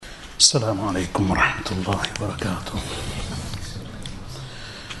السلام عليكم ورحمة الله وبركاته.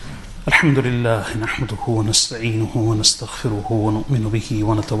 الحمد لله نحمده ونستعينه ونستغفره ونؤمن به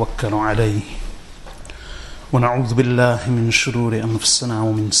ونتوكل عليه ونعوذ بالله من شرور أنفسنا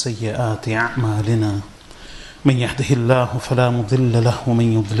ومن سيئات أعمالنا. من يهده الله فلا مضل له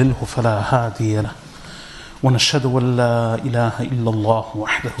ومن يضلله فلا هادي له، ونشهد أن لا إله إلا الله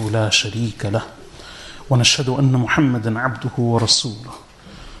وحده لا شريك له، ونشهد أن محمدا عبده ورسوله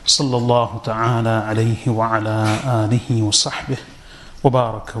صلى الله تعالى عليه وعلى آله وصحبه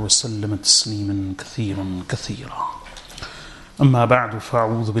وبارك وسلم تسليما كثيرا كثيرا. أما بعد،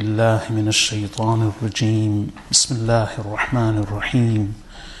 فأعوذ بالله من الشيطان الرجيم. بسم الله الرحمن الرحيم.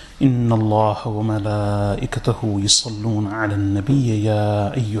 إن الله وملائكته يصلون على النبي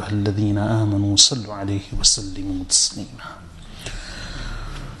يا أيها الذين آمنوا صلوا عليه وسلموا تسليما.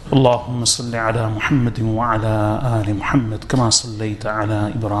 اللهم صل على محمد وعلى آل محمد كما صليت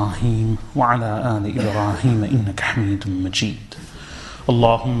على إبراهيم وعلى آل إبراهيم إنك حميد مجيد.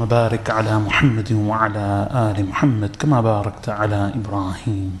 اللهم بارك على محمد وعلى آل محمد كما باركت على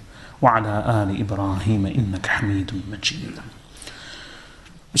إبراهيم وعلى آل إبراهيم إنك حميد مجيد.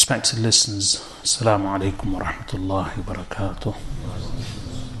 Respected listeners, Assalamu alaikum wa rahmatullahi wa barakatuh.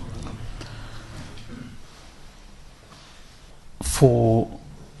 For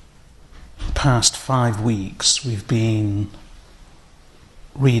the past 5 weeks we've been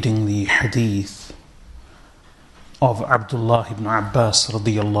reading the hadith of Abdullah ibn Abbas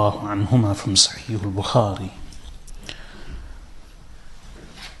radiyallahu anhuma from Sahih al-Bukhari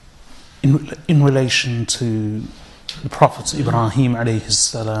in relation to the Prophet Ibrahim alayhi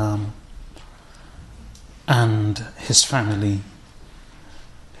salam and his family,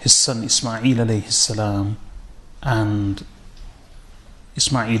 his son Ismail alayhi salam and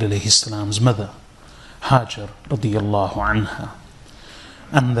Ismail alayhi salam's mother Hajar radiyallahu anha,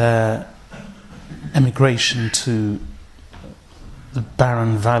 and their emigration to the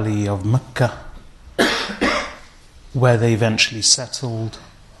barren valley of Mecca, where they eventually settled,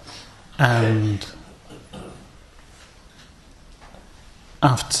 and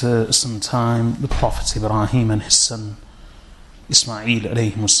after some time the Prophet Ibrahim and his son Ismail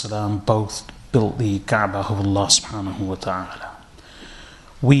alayhi salam both built the Kaaba of Allah subhanahu wa ta'ala.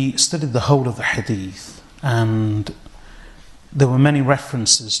 We studied the whole of the hadith, and there were many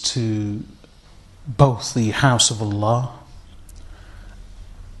references to both the house of Allah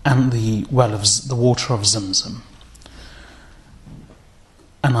and the well of the water of Zamzam.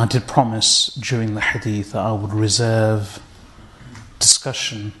 And I did promise during the hadith that I would reserve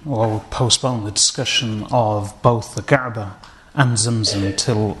discussion, or I would postpone the discussion of both the Kaaba and Zamzam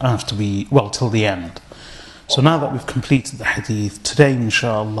till the end. So now that we've completed the hadith, today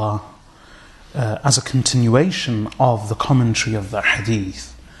inshallah, as a continuation of the commentary of the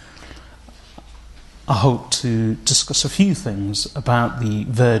hadith, I hope to discuss a few things about the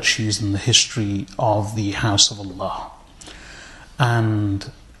virtues and the history of the house of Allah. And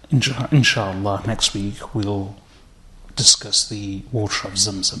inshallah, next week we'll discuss the water of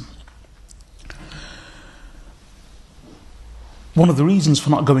Zamzam. One of the reasons for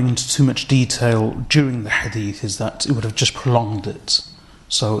not going into too much detail during the hadith is that it would have just prolonged it.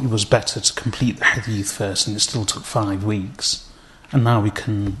 So it was better to complete the hadith first, and it still took 5 weeks. And now we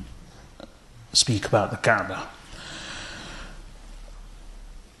can speak about the Kaaba.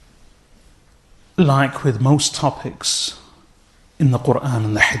 Like with most topics in the Quran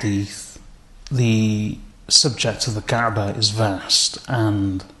and the hadith, the subject of the Kaaba is vast,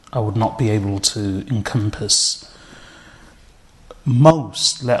 and I would not be able to encompass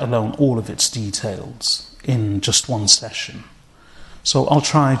most, let alone all of its details in just one session. So I'll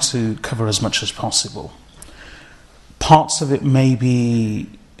try to cover as much as possible. Parts of it may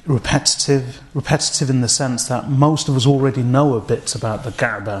be repetitive in the sense that most of us already know a bit about the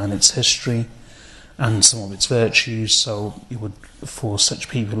Kaaba and its history and some of its virtues, so for such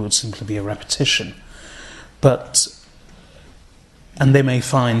people it would simply be a repetition. And they may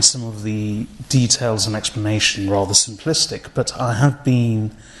find some of the details and explanation rather simplistic, but I have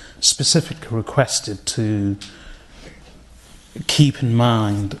been specifically requested to keep in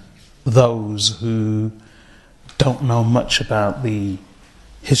mind those who don't know much about the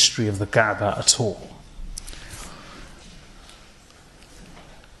history of the Kaaba at all.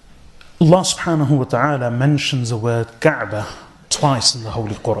 Allah subhanahu wa ta'ala mentions the word Kaaba twice in the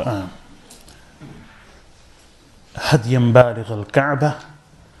Holy Quran. هديا بالغ الكعبة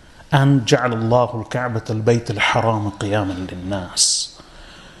and جعل الله الكعبة البيت الحرام قياما للناس.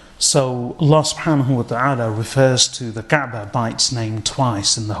 So Allah subhanahu wa ta'ala refers to the Kaaba by its name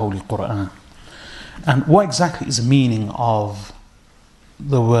twice in the Holy Quran. And what exactly is the meaning of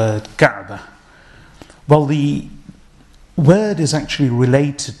the word Kaaba? Well, the word is actually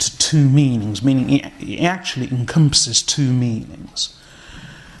related to two meanings, meaning it actually encompasses two meanings.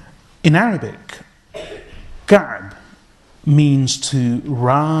 In Arabic, Ka'b means to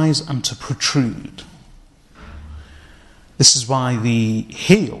rise and to protrude. This is why the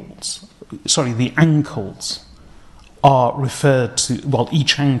ankles are referred to, well,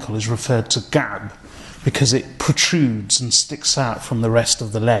 each ankle is referred to Ka'b because it protrudes and sticks out from the rest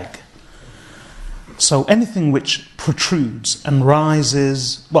of the leg. So anything which protrudes and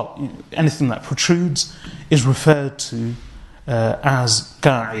rises, well, anything that protrudes is referred to as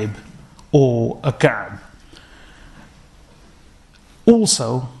Ka'ib or a Ka'b.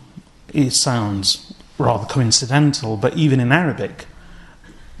 Also, it sounds rather coincidental, but even in Arabic,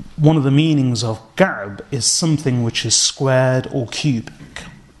 one of the meanings of Ka'b is something which is squared or cubic.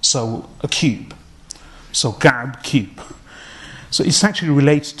 So a cube. So Ka'b, cube. So it's actually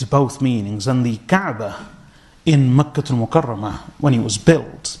related to both meanings. And the Kaaba in Makkah al-Mukarramah, when it was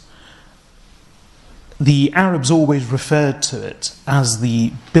built, the Arabs always referred to it as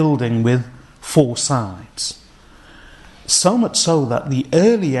the building with four sides. So much so that the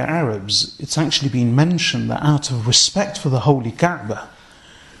earlier Arabs, it's actually been mentioned that out of respect for the Holy Kaaba,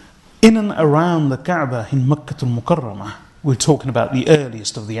 in and around the Kaaba in Makkah al-Mukarramah, we're talking about the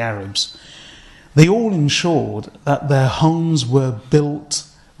earliest of the Arabs, they all ensured that their homes were built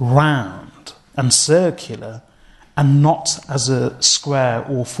round and circular and not as a square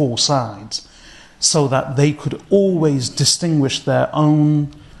or four sides, so that they could always distinguish their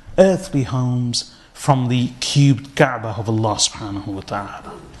own earthly homes from the cubed Kaaba of Allah subhanahu wa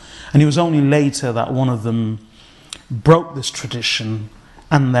ta'ala. And it was only later that one of them broke this tradition,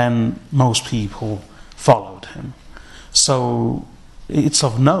 and then most people followed him. So it's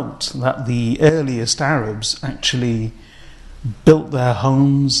of note that the earliest Arabs actually built their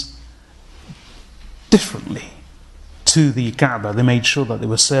homes differently to the Kaaba. They made sure that they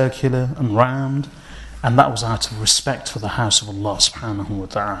were circular and round, and that was out of respect for the house of Allah subhanahu wa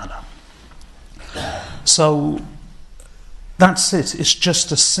ta'ala. So that's it. It's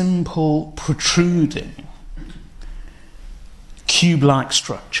just a simple protruding cube-like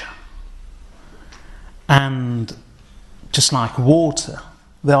structure. And just like water,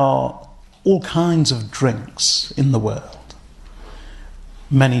 there are all kinds of drinks in the world.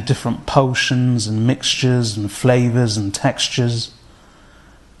 Many different potions and mixtures and flavors and textures,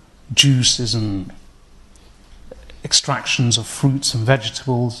 juices and extractions of fruits and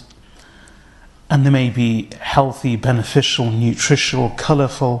vegetables. And they may be healthy, beneficial, nutritional,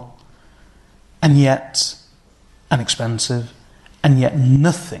 colourful, and yet inexpensive, and yet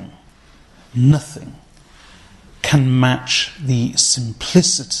nothing can match the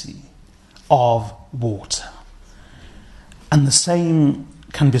simplicity of water. And the same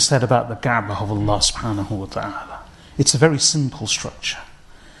can be said about the Kaaba of Allah subhanahu wa ta'ala. It's a very simple structure.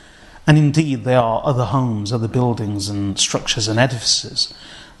 And indeed there are other homes, other buildings and structures and edifices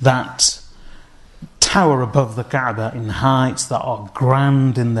that tower above the Kaaba in heights, that are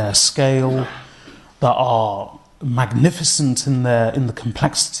grand in their scale, that are magnificent in the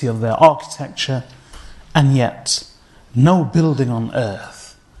complexity of their architecture, and yet no building on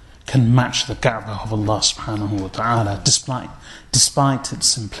earth can match the Kaaba of Allah subhanahu wa ta'ala despite its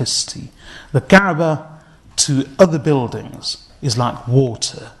simplicity. The Kaaba to other buildings is like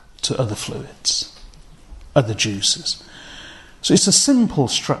water to other fluids, other juices. So it's a simple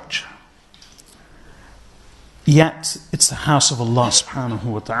structure. Yet it's the house of Allah subhanahu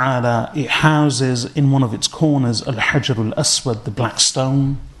wa ta'ala. It houses in one of its corners Al-Hajar al-Aswad, the black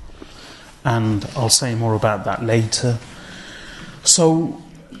stone. And I'll say more about that later. So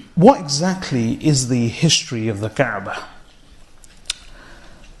what exactly is the history of the Kaaba?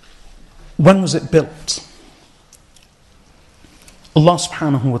 When was it built? Allah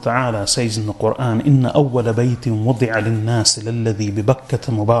subhanahu wa ta'ala says in the Quran, إِنَّ أَوَّلَ بَيْتٍ وُضِعَ لِلنَّاسِ لَلَّذِي بِبَكَّةَ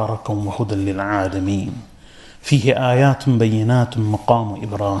مُبَارَكًا وَهُدًى لِلْعَالَمِينَ فِيهِ آيَاتٌ بَيِّنَاتٌ مَقَامُ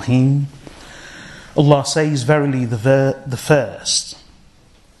إِبْرَاهِيمَ. Allah says, verily the first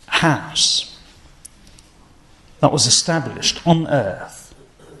house that was established on earth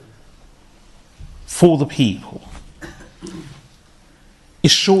for the people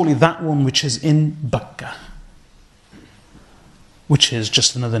is surely that one which is in Bakkah, which is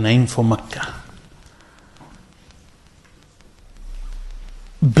just another name for Makkah.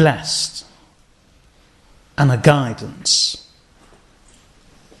 Blessed and a guidance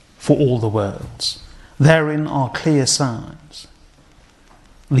for all the worlds. Therein are clear signs.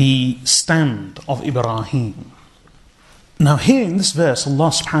 The stand of Ibrahim. Now here in this verse, Allah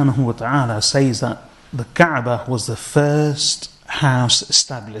subhanahu wa ta'ala says that the Kaaba was the first house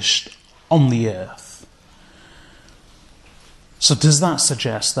established on the earth. So does that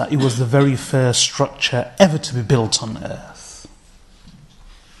suggest that it was the very first structure ever to be built on earth?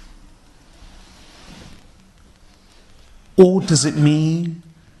 Or does it mean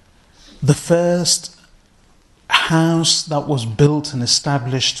the first house that was built and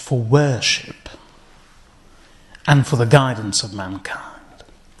established for worship and for the guidance of mankind?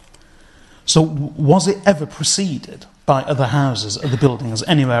 So was it ever preceded by other houses, other buildings,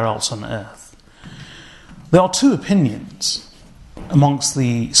 anywhere else on earth? There are two opinions amongst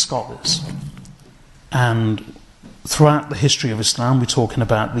the scholars, and throughout the history of Islam we're talking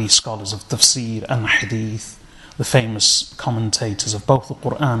about the scholars of tafsir and hadith, the famous commentators of both the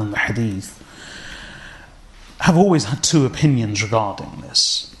Quran and the hadith, have always had two opinions regarding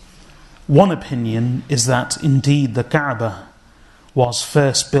this. One opinion is that indeed the Kaaba was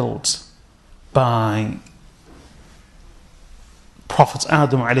first built by Prophet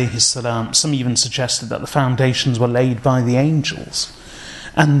Adam alayhi salam. Some even suggested that the foundations were laid by the angels.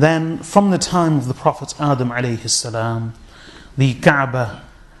 And then from the time of the Prophet Adam alayhi salam, the Kaaba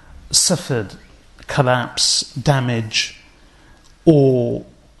suffered collapse, damage, or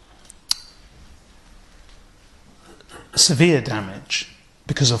severe damage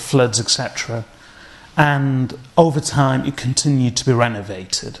because of floods, etc. And over time it continued to be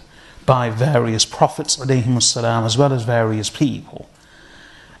renovated by various prophets alayhimussalam, as well as various people.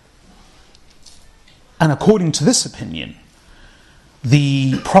 And according to this opinion,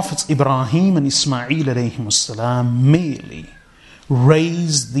 the prophets Ibrahim and Ismail alayhimussalam merely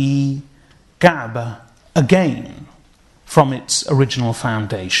raised the Kaaba again from its original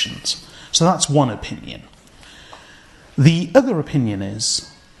foundations. So that's one opinion. The other opinion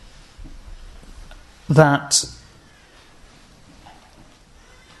is that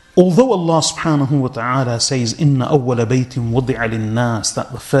although Allah subhanahu wa ta'ala says inna awwala baytin wudi'a lin-nas,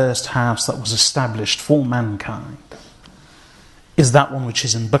 that the first house that was established for mankind is that one which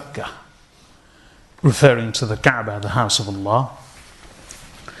is in Bakkah, referring to the Kaaba, the house of Allah.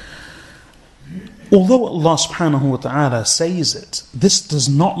 Although Allah subhanahu wa ta'ala says it, this does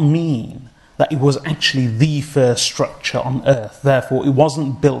not mean that it was actually the first structure on earth. Therefore, it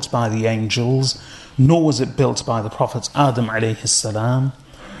wasn't built by the angels, nor was it built by the Prophet Adam alayhi salam,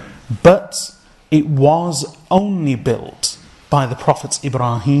 but it was only built by the Prophets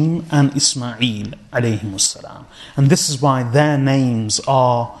Ibrahim and Ismail alayhi salam. And this is why their names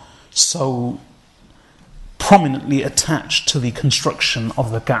are so prominently attached to the construction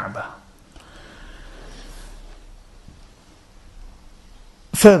of the Kaaba.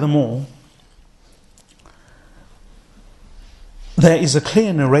 Furthermore, there is a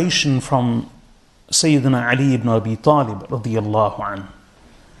clear narration from Sayyidina Ali ibn Abi Talib radiyallahu anhu,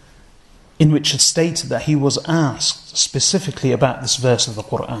 in which it stated that he was asked specifically about this verse of the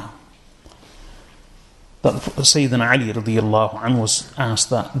Quran. That Sayyidina Ali radiyallahu anhu was asked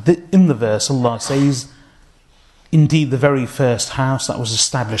that in the verse Allah says, indeed the very first house that was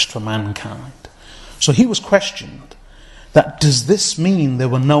established for mankind. So he was questioned that does this mean there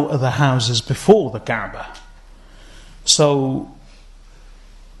were no other houses before the Kaaba? So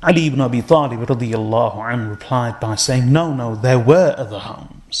Ali ibn Abi Talib radiyallahu anhu replied by saying, no, there were other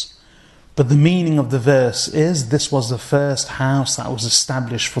homes. But the meaning of the verse is this was the first house that was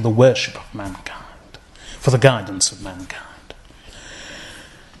established for the worship of mankind, for the guidance of mankind.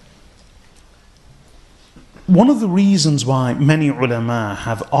 One of the reasons why many ulama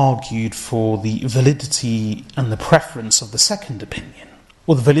have argued for the validity and the preference of the second opinion,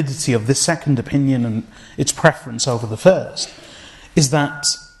 or the validity of this second opinion and its preference over the first, is that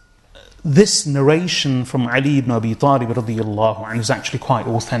this narration from Ali ibn Abi Talib radiyallahu anhu is actually quite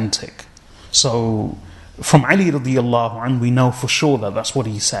authentic. So from Ali radiyallahu anhu we know for sure that that's what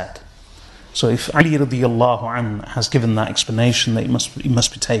he said. So if Ali radiyallahu anhu has given that explanation, that it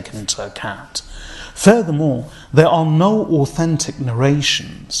must be taken into account. Furthermore, there are no authentic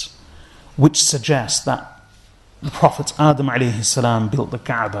narrations which suggest that the Prophet Adam alayhi salam built the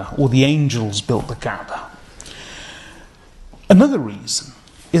Kaaba or the angels built the Kaaba. Another reason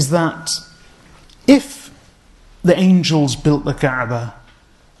is that if the angels built the Kaaba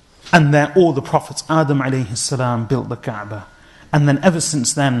or the Prophet Adam alayhi salam built the Kaaba, and then ever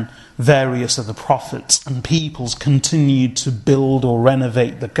since then various other prophets and peoples continued to build or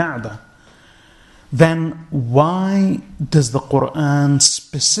renovate the Kaaba, then why does the Quran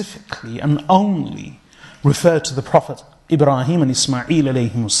specifically and only refer to the Prophet Ibrahim and Ismail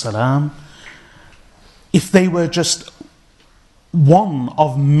alayhim salam if they were just one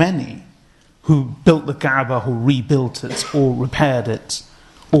of many who built the Kaaba, who rebuilt it or repaired it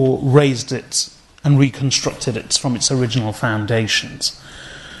or raised it and reconstructed it from its original foundations.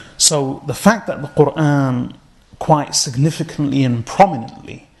 So the fact that the Quran quite significantly and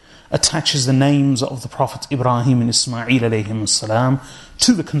prominently attaches the names of the Prophet Ibrahim and Ismail alayhim salam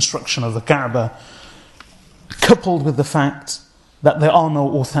to the construction of the Kaaba, coupled with the fact that there are no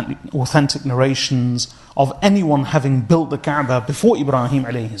authentic narrations of anyone having built the Kaaba before Ibrahim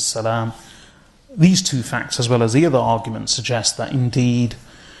alayhi salam, these two facts, as well as the other arguments, suggest that indeed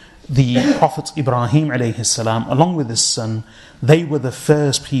the Prophet Ibrahim alayhi salam, along with his son, they were the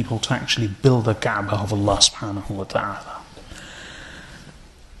first people to actually build the Kaaba of Allah subhanahu wa ta'ala.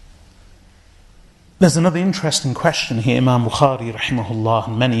 There's another interesting question here. Imam Bukhari rahimahullah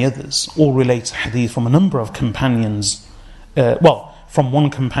and many others all relate a hadith from a number of companions, from one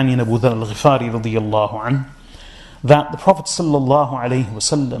companion, Abu Dharr al-Ghifari radiyallahu anh, that the Prophet sallallahu alayhi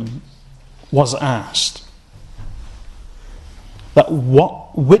wasallam was asked that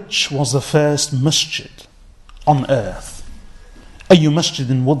which was the first masjid on earth? أي مسجد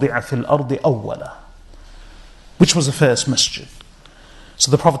وضع في الأرض أولا? Which was the first masjid? So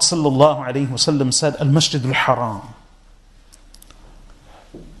the Prophet sallallahu alayhi wasallam said, Al-Masjid al-Haram.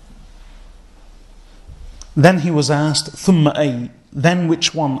 Then he was asked, ثم أي? Then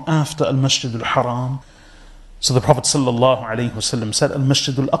which one after Al-Masjid al-Haram? So the Prophet sallallahu alayhi wasallam said,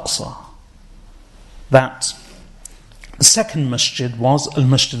 Al-Masjid al-Aqsa. That the second masjid was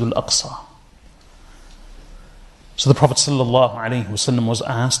Al-Masjid al-Aqsa. So the Prophet sallallahu alayhi wasallam was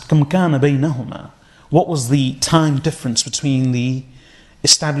asked, كم كان بينهما? What was the time difference between the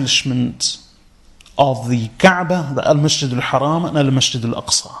establishment of the Kaaba, the Al-Masjid al-Haram and Al-Masjid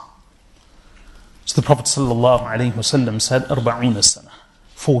al-Aqsa? So the Prophet sallallahu alayhi wasallam said, 40 sana,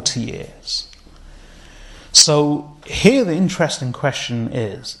 40 years. So here the interesting question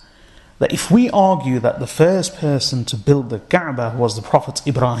is that if we argue that the first person to build the Kaaba was the Prophet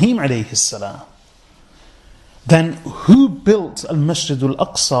Ibrahim alayhi salam, then who built Al-Masjid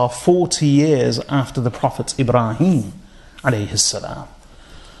al-Aqsa 40 years after the Prophet Ibrahim alayhi salam?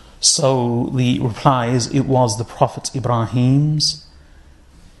 So the reply is, it was the Prophet Ibrahim's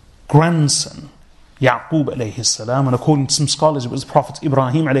grandson, Yaqub alayhi salam, and according to some scholars it was the Prophet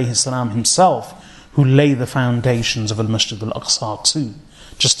Ibrahim alayhi salam himself who laid the foundations of Al-Masjid al-Aqsa too,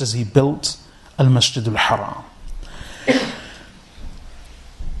 just as he built Al-Masjid al-Haram.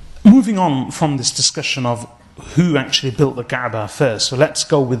 Moving on from this discussion of who actually built the Kaaba first, so let's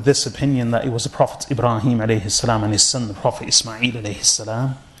go with this opinion that it was the Prophet Ibrahim alayhi salam and his son, the Prophet Ismail alayhi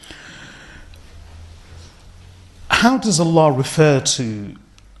salam. How does Allah refer to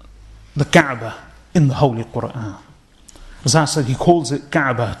the Kaaba in the Holy Quran? As I said, He calls it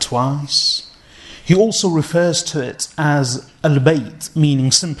Kaaba twice. He also refers to it as Al-Bayt,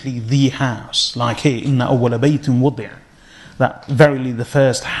 meaning simply the house. Like here, Inna awwala baytin wudi'a, that verily the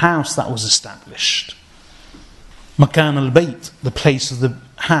first house that was established. Makan al-Bayt, the place of the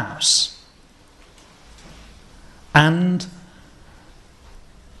house. And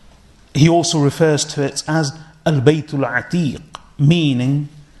he also refers to it as Al-Baytul Atiq, meaning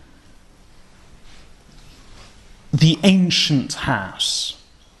the ancient house.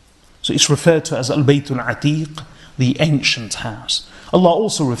 So it's referred to as Al-Baytul Atiq, the ancient house. Allah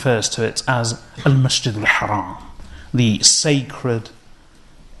also refers to it as Al-Masjid al-Haram, the sacred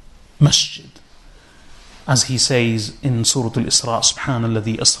masjid. As He says in Surah Al-Isra, Subhana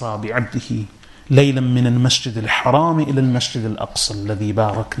alladhi asra bi'abdihi laylan min al-masjid al-haram ila al-masjid al-aqsa alladhi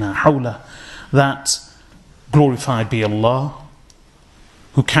barakna hawlah, that glorified be Allah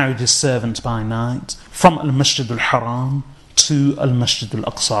who carried His servant by night from Al-Masjid al-Haram to Al-Masjid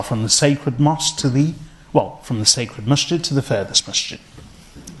al-Aqsa, from the sacred mosque to from the sacred masjid to the furthest masjid.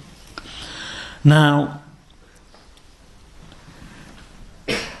 Now,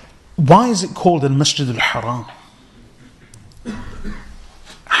 why is it called Al-Masjid al-Haram?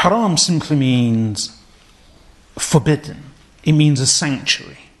 Haram simply means forbidden. It means a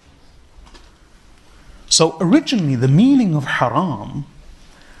sanctuary. So originally the meaning of haram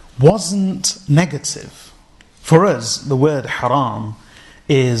wasn't negative. For us, the word haram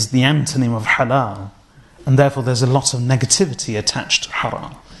is the antonym of halal, and therefore there's a lot of negativity attached to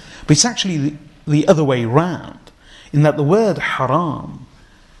haram. But it's actually the other way round, in that the word haram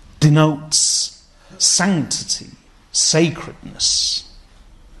denotes sanctity, sacredness,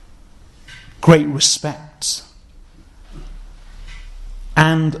 great respect,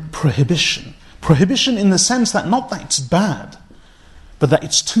 and prohibition. Prohibition in the sense that not that it's bad, but that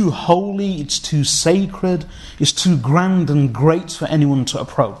it's too holy, it's too sacred, it's too grand and great for anyone to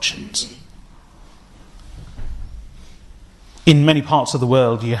approach it. In many parts of the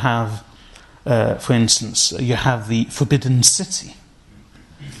world you have, for instance, you have the Forbidden City.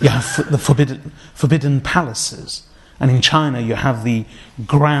 You have the forbidden palaces. And in China you have the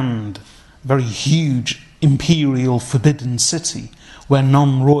grand, very huge imperial forbidden city where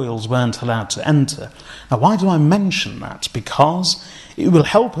non-royals weren't allowed to enter. Now why do I mention that? Because it will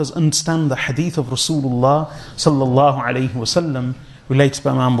help us understand the hadith of Rasulullah sallallahu alayhi wasallam related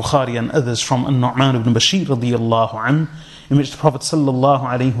by Imam Bukhari and others from An-Nu'man ibn Bashir radiyallahu anhu, in which the Prophet sallallahu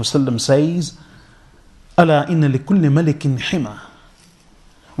alayhi wasallam says, أَلَا إِنَّ لِكُلِّ مَلِكٍ حِمَى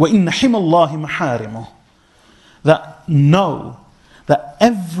وَإِنَّ حِمَى اللَّهِ مَحَارِمُهُ. That know that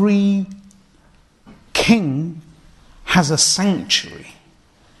every king has a sanctuary.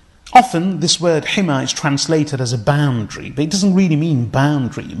 Often this word hima is translated as a boundary, but it doesn't really mean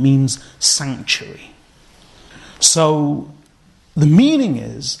boundary, it means sanctuary. So the meaning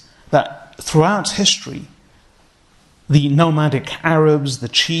is that throughout history, the nomadic Arabs, the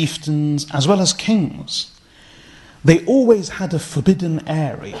chieftains, as well as kings, they always had a forbidden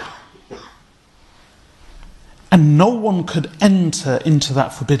area. And no one could enter into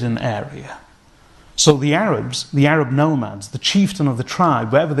that forbidden area. So the Arabs, the Arab nomads, the chieftain of the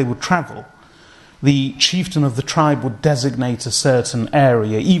tribe, wherever they would travel, the chieftain of the tribe would designate a certain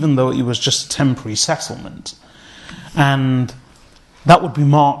area, even though it was just a temporary settlement. And that would be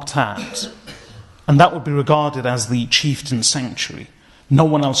marked out. And that would be regarded as the chieftain's sanctuary. No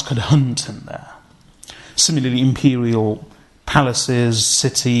one else could hunt in there. Similarly, imperial palaces,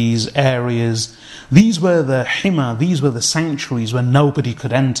 cities, areas, these were the hima, these were the sanctuaries where nobody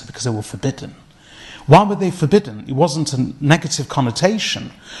could enter because they were forbidden. Why were they forbidden? It wasn't a negative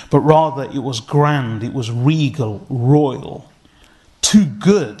connotation, but rather it was grand, it was regal, royal, too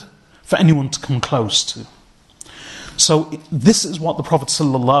good for anyone to come close to. So this is what the Prophet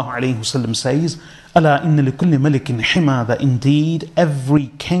ﷺ says, أَلَا إِنَّ لِكُلِّ مَلِكٍ حِمَى, that indeed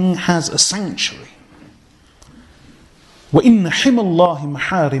every king has a sanctuary. وَإِنَّ حِمَى اللَّهِ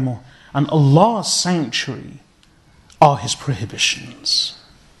مَحَارِمُهُ, and Allah's sanctuary are His prohibitions.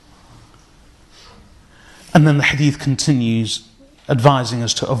 And then the hadith continues advising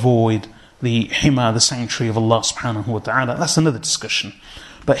us to avoid the hima, the sanctuary of Allah subhanahu wa ta'ala. That's another discussion.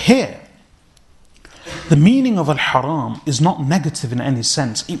 But here, the meaning of al-haram is not negative in any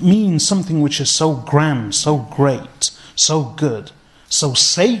sense. It means something which is so grand, so great, so good, so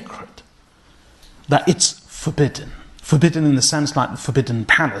sacred, that it's forbidden. Forbidden in the sense like the forbidden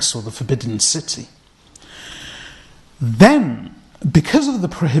palace or the forbidden city. Then, because of the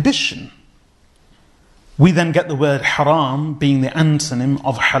prohibition, we then get the word haram being the antonym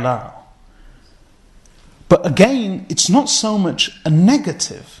of halal. But again, it's not so much a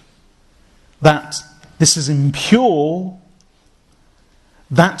negative that this is impure,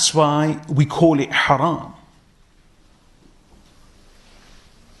 that's why we call it haram.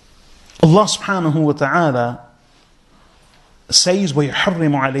 Allah subhanahu wa ta'ala says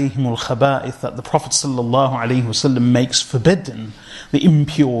وَيُحَرِّمُ عَلَيْهِمُ الْخَبَائِثِ, that the Prophet sallallahu alaihi wasallam makes forbidden the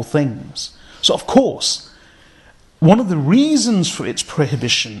impure things. So of course, one of the reasons for its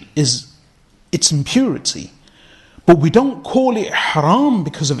prohibition is its impurity. But we don't call it haram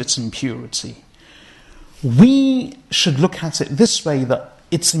because of its impurity. We should look at it this way, that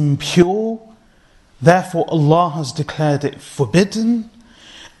it's impure, therefore Allah has declared it forbidden,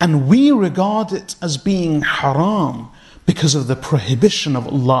 and we regard it as being haram because of the prohibition of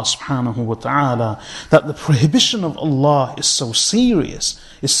Allah subhanahu wa ta'ala, that the prohibition of Allah is so serious,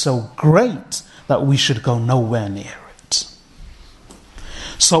 is so great, that we should go nowhere near it.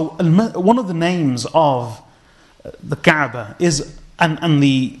 So one of the names of the Kaaba is, and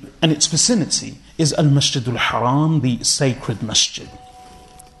its vicinity is Al-Masjid al-Haram, the sacred masjid.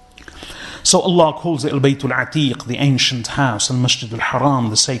 So Allah calls it Al-Bayt al-Atiq, the ancient house, Al-Masjid al-Haram,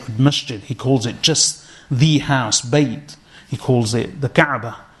 the sacred masjid. He calls it just the house, Bayt. He calls it the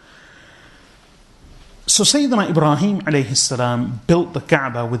Kaaba. So Sayyidina Ibrahim alayhi salam built the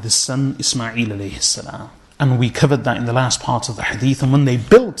Kaaba with his son Ismail alayhi salam. And we covered that in the last part of the hadith. And when they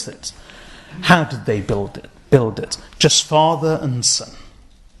built it, how did they build it? Just father and son.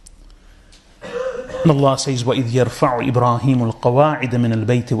 And Allah says, وَإِذْ يَرْفَعُ إِبْرَاهِيمُ الْقَوَاعِدَ مِنَ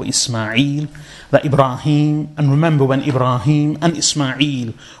الْبَيْتِ وَإِسْمَاعِيلُ, that Ibrahim, and remember when Ibrahim and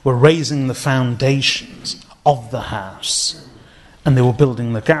Ismail were raising the foundations of the house, and they were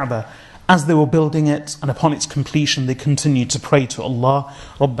building the Kaaba. As they were building it, and upon its completion, they continued to pray to Allah,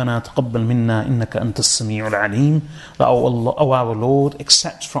 رَبَّنَا تَقَبَّلْ مِنَّا إِنَّكَ أَنْتَ السَّمِيعُ الْعَلِيمُ, that, O our Lord,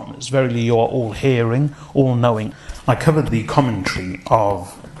 accept from us, verily you are all-hearing, all-knowing. I covered the commentary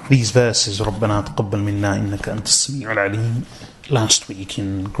of these verses, رَبَّنَا تَقَبَّلْ مِنَّا إِنَّكَ أَنْتَ السَّمِيعُ الْعَلِيمُ, last week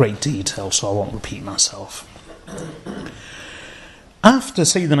in great detail, so I won't repeat myself. After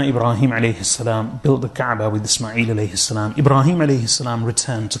Sayyidina Ibrahim alayhi salam built the Kaaba with Ismail alayhi salam, Ibrahim alayhi salam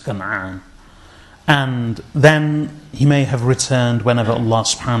returned to Canaan. And then he may have returned whenever Allah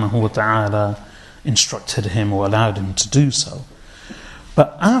subhanahu wa ta'ala instructed him or allowed him to do so.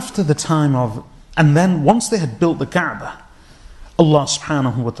 But after the time of, and then once they had built the Kaaba, Allah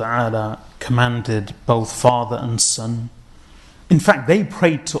subhanahu wa ta'ala commanded both father and son. In fact, they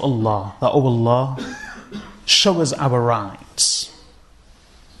prayed to Allah that, "Oh Allah, show us our rights.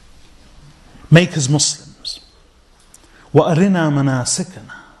 Make us Muslims. وَأَرِنَا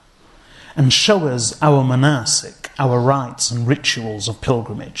مَنَاسِكَنَا." And show us our manasik, our rites and rituals of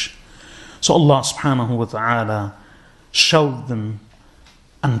pilgrimage. So Allah subhanahu wa ta'ala showed them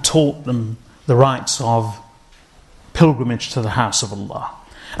and taught them the rites of pilgrimage to the house of Allah.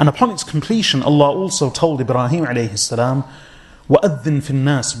 And upon its completion, Allah also told Ibrahim alayhi salam, وَأَذِّن فِي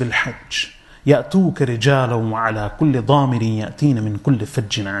النَّاسِ بِالْحَجِّ يَأْتُوكَ رِجَالًا وَعَلَى كُلِّ ضَامِرٍ يَأْتِينَ مِنْ كُلِّ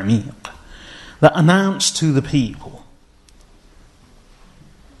فَجٍّ عَمِيقٍ. That announce to the people,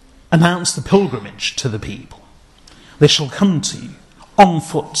 announce the pilgrimage to the people. They shall come to you on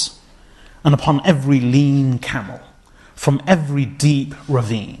foot and upon every lean camel, from every deep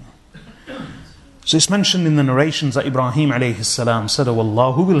ravine. So it's mentioned in the narrations that Ibrahim alayhi salam said, "Oh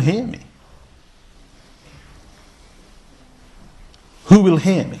Allah, who will hear me? Who will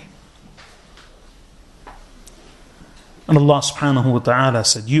hear me?" And Allah subhanahu wa ta'ala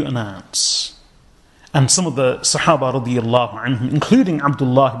said, "You announce." And some of the Sahaba radiyallahu anhum, including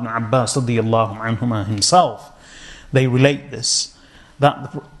Abdullah ibn Abbas radiyallahu anhuma himself, they relate this,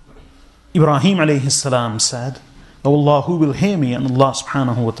 that Ibrahim alayhi salam said, "Oh Allah, who will hear me?" And Allah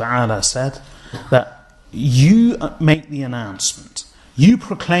subhanahu wa ta'ala said that you make the announcement, you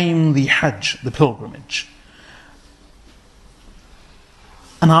proclaim the Hajj, the pilgrimage,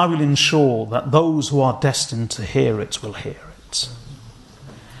 and I will ensure that those who are destined to hear it will hear it.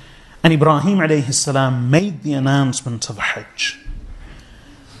 And Ibrahim alayhi salam made the announcement of Hajj.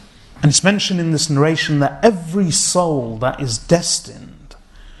 And it's mentioned in this narration that every soul that is destined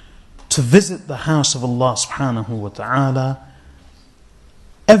to visit the house of Allah subhanahu wa ta'ala,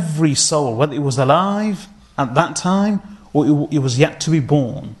 every soul, whether it was alive at that time or it was yet to be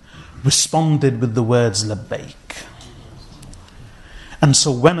born, responded with the words labbaik. And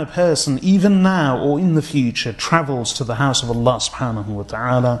so when a person, even now or in the future, travels to the house of Allah subhanahu wa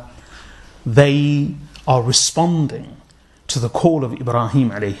ta'ala, they are responding to the call of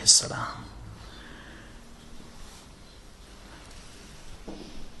Ibrahim alayhi salam.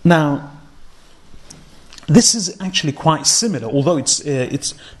 Now, this is actually quite similar, although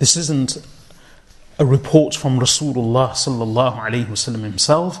this isn't a report from Rasulullah sallallahu alayhi wasallam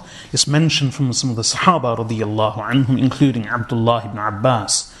himself. It's mentioned from some of the Sahaba radiyallahu anhum, including Abdullah ibn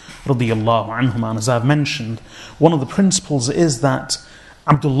Abbas radiyallahu anhum. And as I've mentioned, one of the principles is that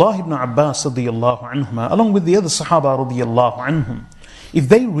Abdullah ibn Abbas radiyallahu anhum, along with the other Sahaba radiyallahu anhum, if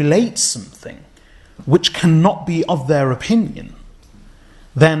they relate something which cannot be of their opinion,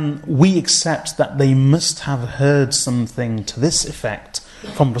 then we accept that they must have heard something to this effect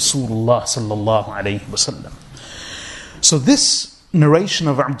from Rasulullah sallallahu alayhi wasallam. So this narration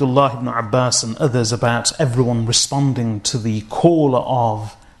of Abdullah ibn Abbas and others about everyone responding to the call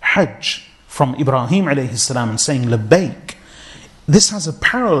of Hajj from Ibrahim alayhi salam and saying labbaik, this has a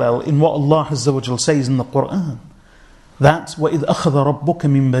parallel in what Allah Azza wa Jal says in the Quran, that وَإِذْ أَخَذَ رَبُّكَ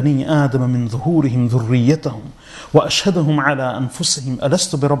مِنْ بَنِي آدَمَ مِنْ ظُهُورِهِمْ ذُرِّيَّتَهُمْ وَأَشْهَدَهُمْ عَلَىٰ أَنفُسِهِمْ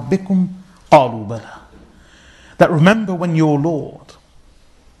أَلَسْتُ بِرَبِّكُمْ قَالُوا بَلَىٰ. That remember when your Lord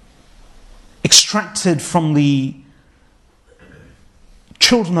extracted from the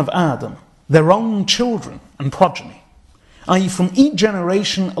children of Adam their own children and progeny, i.e. from each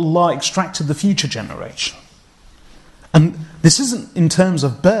generation Allah extracted the future generation. And this isn't in terms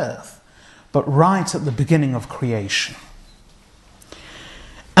of birth, but right at the beginning of creation.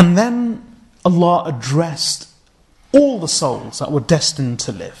 And then Allah addressed all the souls that were destined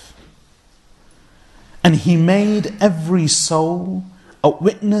to live. And He made every soul a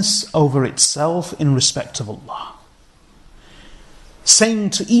witness over itself in respect of Allah, saying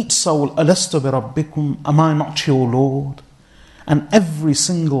to each soul, Alastu bi Rabbikum, am I not your Lord? And every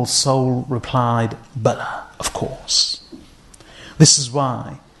single soul replied, Bala, of course. This is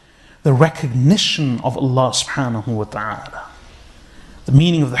why the recognition of Allah subhanahu wa ta'ala, the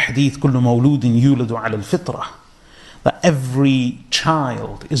meaning of the hadith, كُلُّ مَوْلُودٍ يُولَدُ عَلَى الْفِطْرَةِ, that every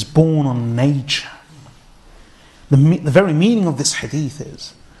child is born on nature. The very meaning of this hadith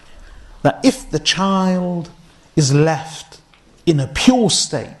is that if the child is left in a pure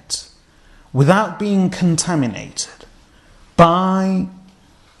state, without being contaminated by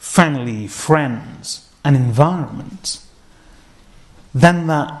family, friends, and environment, then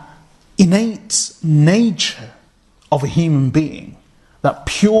that innate nature of a human being, that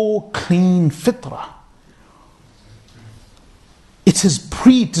pure, clean fitrah, it is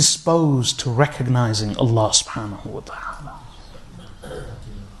predisposed to recognizing Allah subhanahu wa ta'ala.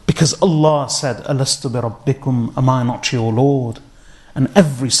 Because Allah said, Alastu bi rabbikum, am I not your Lord? And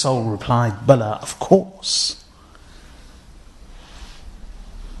every soul replied, Bala, of course.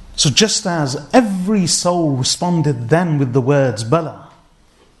 So just as every soul responded then with the words Bala,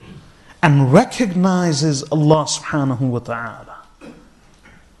 and recognizes Allah subhanahu wa ta'ala,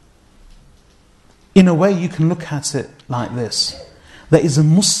 in a way you can look at it like this. There is a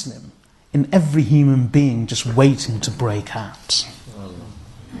Muslim in every human being just waiting to break out.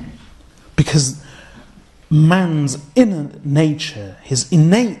 Because man's inner nature, his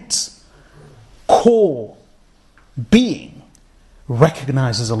innate core being,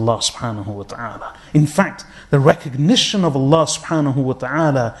 recognizes Allah subhanahu wa ta'ala. In fact, the recognition of Allah subhanahu wa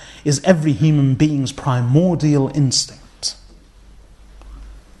ta'ala is every human being's primordial instinct.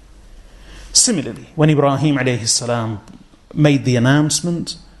 Similarly, when Ibrahim alayhi salam made the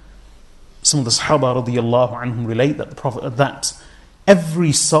announcement, some of the Sahaba radiyallahu anhum relate that the Prophet, that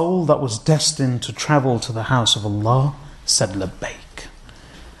every soul that was destined to travel to the house of Allah said labbaik.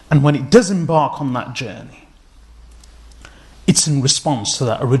 And when it does embark on that journey, it's in response to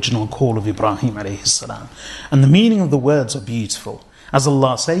that original call of Ibrahim alayhi salam. And the meaning of the words are beautiful. As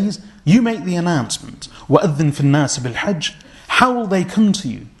Allah says, you make the announcement, وَأَذِّن فِي النَّاسِ بِالْحَجِّ. How will they come to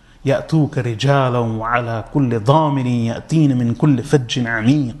you? يَأْتُوكَ رِجَالًا وَعَلَى كُلِّ ضَامِرٍ يَأْتِينَ مِنْ كُلِّ فَجٍّ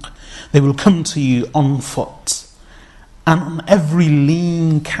عَمِيقٍ. They will come to you on foot and on every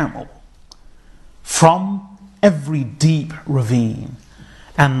lean camel, from every deep ravine.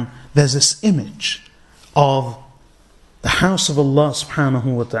 And there's this image of the house of Allah subhanahu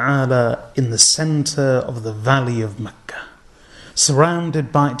wa ta'ala in the center of the valley of Mecca,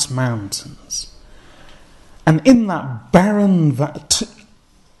 surrounded by its mountains. And in that barren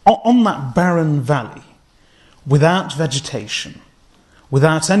on that barren valley, without vegetation,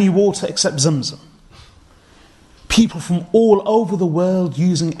 without any water except Zamzam, people from all over the world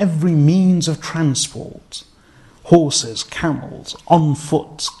using every means of transport, horses, camels, on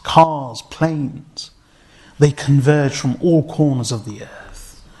foot, cars, planes, they converge from all corners of the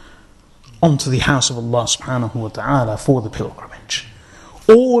earth onto the house of Allah subhanahu wa ta'ala for the pilgrimage,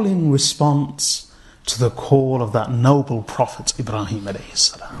 all in response to the call of that noble prophet Ibrahim alayhi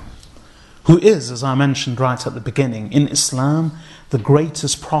salam, who is, as I mentioned right at the beginning, in Islam, the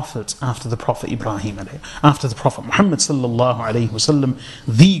greatest prophet after the Prophet Ibrahim, after the Prophet Muhammad sallallahu alayhi wasallam.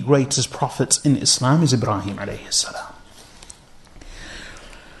 The greatest prophet in Islam is Ibrahim alayhi salam.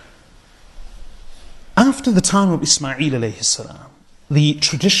 After the time of Ismail alayhi salam, the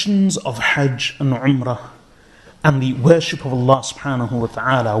traditions of Hajj and Umrah and the worship of Allah subhanahu wa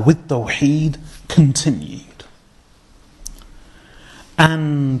ta'ala with Tawheed continued.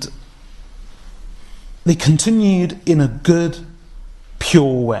 And they continued in a good,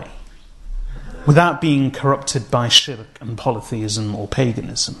 pure way, without being corrupted by shirk and polytheism or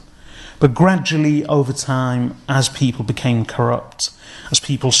paganism. But gradually, over time, as people became corrupt, as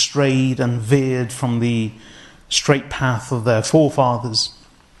people strayed and veered from the straight path of their forefathers,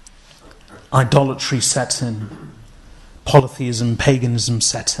 idolatry set in, polytheism, paganism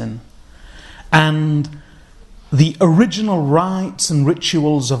set in, and the original rites and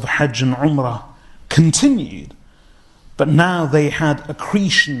rituals of Hajj and Umrah continued, but now they had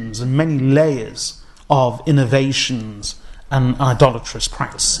accretions and many layers of innovations and idolatrous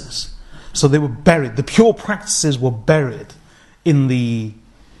practices. So they were buried, the pure practices were buried in the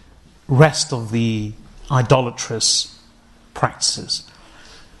rest of the idolatrous practices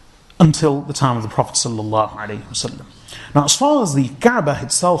until the time of the Prophet sallallahu alaihi wasallam. Now, as far as the Kaaba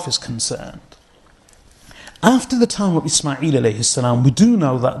itself is concerned, after the time of Ismail alayhi salam, we do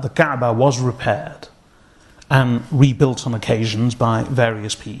know that the Kaaba was repaired and rebuilt on occasions by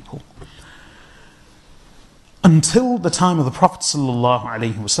various people. Until the time of the Prophet sallallahu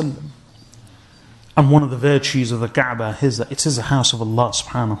alaihi wasallam, and one of the virtues of the Kaaba is that it is a house of Allah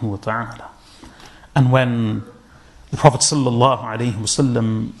subhanahu wa ta'ala. And when the Prophet sallallahu alaihi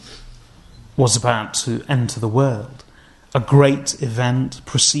wasallam was about to enter the world, a great event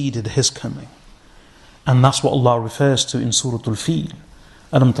preceded his coming. And that's what Allah refers to in Surah Al-Fil.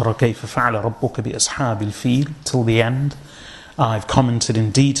 أَلَمْ تَرَ كَيْفَ فَعَلَ رَبُّكَ بِأَصْحَابِ الْفِيلِ, till the end. I've commented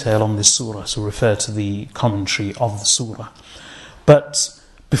in detail on this surah, so refer to the commentary of the surah. But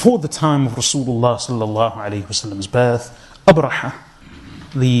before the time of Rasulullah sallallahu alaihi wasallam's birth, Abraha,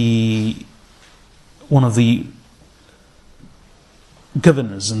 one of the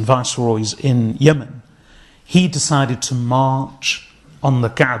governors and viceroys in Yemen, he decided to march on the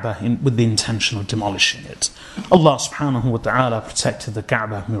Kaaba with the intention of demolishing it. Allah subhanahu wa ta'ala protected the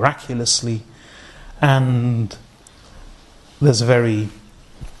Kaaba miraculously, and there's a very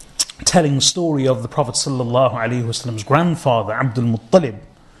telling story of the Prophet sallallahu alaihi wasallam's grandfather, Abdul Muttalib.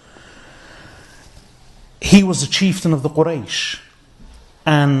 He was a chieftain of the Quraysh,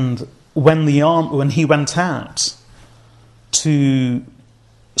 and when he went out to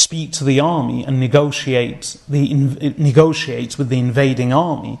speak to the army and negotiate with the invading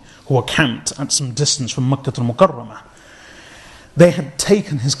army, who were camped at some distance from Makkah al-Mukarramah, they had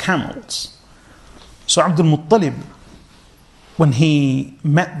taken his camels. So Abdul Muttalib, when he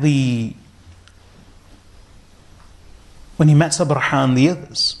met Abraha and the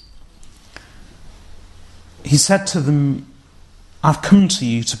others, he said to them, "I've come to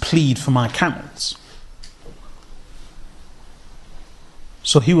you to plead for my camels."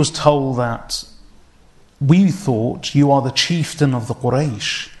 So he was told that, "We thought you are the chieftain of the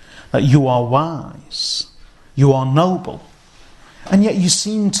Quraysh, that you are wise, you are noble, and yet you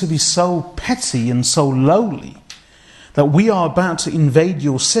seem to be so petty and so lowly that we are about to invade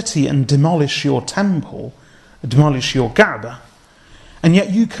your city and demolish your temple, demolish your Kaaba, and yet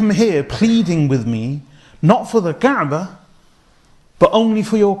you come here pleading with me, not for the Kaaba, but only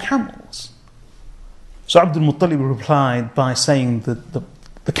for your camels." So Abdul Muttalib replied by saying that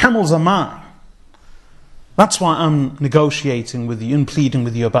the camels are mine. That's why I'm negotiating with you and pleading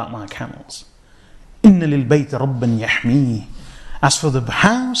with you about my camels. Inna lil bayti rabban yahmih. As for the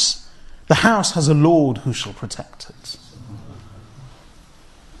house has a Lord who shall protect it.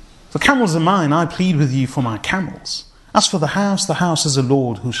 The camels are mine, I plead with you for my camels. As for the house has a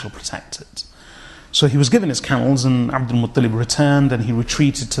Lord who shall protect it. So he was given his camels, and Abdul Muttalib returned, and he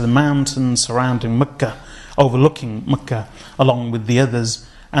retreated to the mountains surrounding Mecca, overlooking Mecca, along with the others,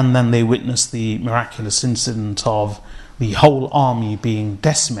 and then they witnessed the miraculous incident of the whole army being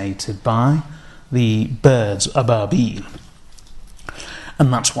decimated by the birds, Ababil.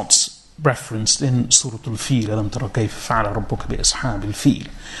 And that's what's referenced in Surah Al-Fil, أَلَمْ تَرَ كَيْفَ فَعَلَ رَبُّكَ بِأَصْحَابِ الْفِيلِ.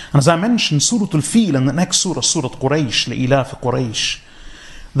 And as I mentioned, Surah Al-Fil and the next surah, Surah Quraysh, لِإِلَافِ قُرَيْشٍ,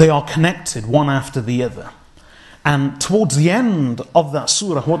 they are connected one after the other. And towards the end of that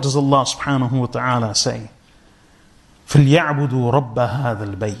surah, what does Allah subhanahu wa ta'ala say? فَلْيَعْبُدُوا رَبَّ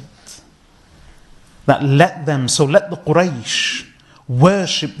هَذَا الْبَيْتِ. That let the Quraysh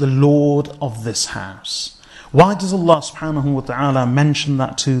worship the Lord of this house. Why does Allah subhanahu wa ta'ala mention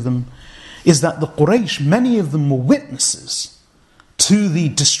that to them? Is that the Quraysh, many of them were witnesses to the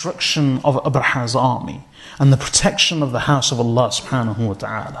destruction of Abraha's army and the protection of the house of Allah subhanahu wa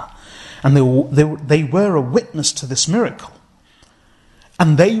ta'ala. And they were a witness to this miracle.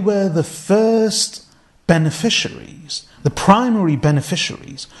 And they were the first beneficiaries, the primary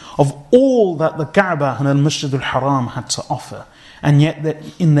beneficiaries of all that the Kaaba and Al-Masjid Al-Haram had to offer. And yet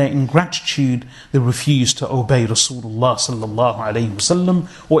in their ingratitude, they refused to obey Rasulullah sallallahu alayhi wasallam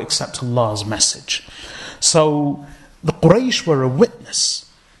or accept Allah's message. So the Quraysh were a witness,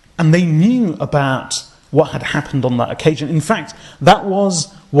 and they knew about what had happened on that occasion. In fact, that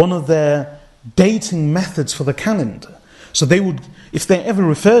was one of their dating methods for the calendar. So they would, if they ever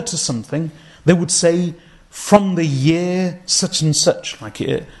referred to something, they would say, from the year such and such. Like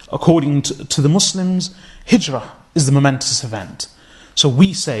according to the Muslims, Hijrah is the momentous event. So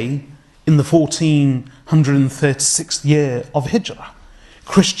we say in the 1436th year of Hijrah.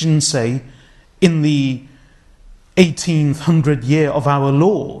 Christians say in the 1800 year of our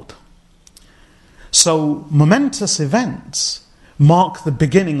Lord. So momentous events mark the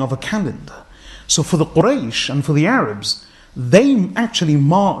beginning of a calendar. So for the Quraysh and for the Arabs, they actually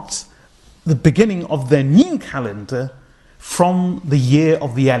marked the beginning of their new calendar from the year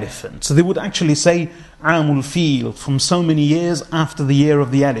of the elephant. So they would actually say Amul Fil, from so many years after the year of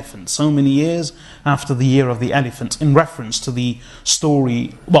the elephant, so many years after the year of the elephant, in reference to the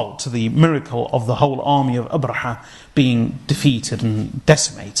story, to the miracle of the whole army of Abraha being defeated and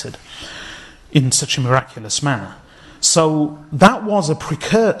decimated in such a miraculous manner. So that was a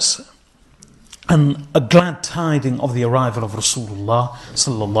precursor and a glad tiding of the arrival of Rasulullah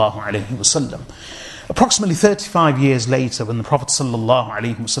sallallahu alaihi wasallam. Approximately 35 years later, when the Prophet sallallahu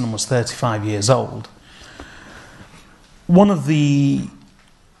alaihi wasallam was 35 years old, one of the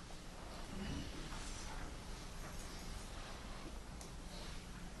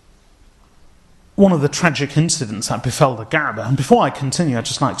tragic incidents that befell the Kaaba, and before I continue, I'd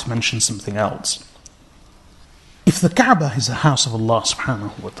just like to mention something else. If the Kaaba is a house of Allah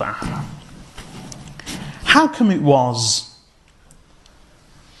subhanahu wa ta'ala, how come it was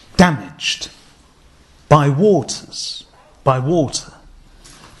damaged by water,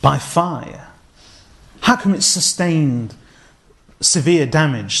 by fire? How come it sustained severe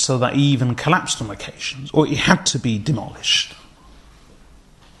damage so that he even collapsed on occasions, or it had to be demolished.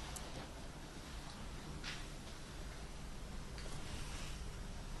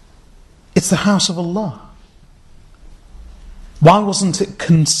 It's the house of Allah. Why wasn't it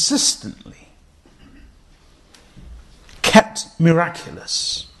consistently kept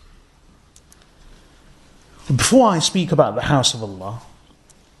miraculous? Before I speak about the house of Allah,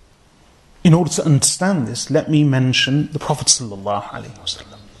 in order to understand this, let me mention the Prophet ﷺ.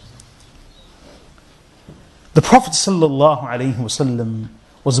 The Prophet ﷺ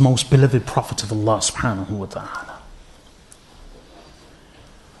was the most beloved Prophet of Allah subhanahu wa ta'ala.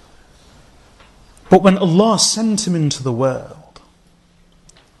 But when Allah sent him into the world,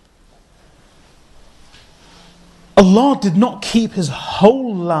 Allah did not keep his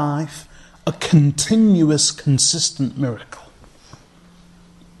whole life a continuous, consistent miracle.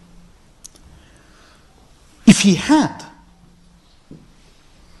 If he had,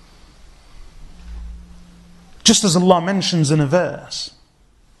 just as Allah mentions in a verse,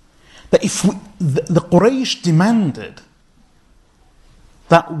 that if the Quraysh demanded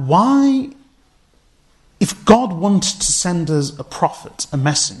that why, if God wanted to send us a prophet, a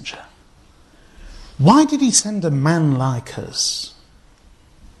messenger, why did he send a man like us?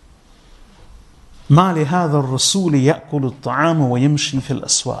 مَا لِهَذَا الرَّسُولِ يَأْكُلُ الطَّعَامَ وَيَمْشِي فِي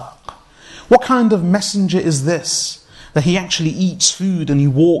الْأَسْوَاقِ. What kind of messenger is this, that he actually eats food and he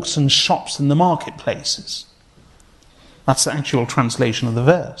walks and shops in the marketplaces? That's the actual translation of the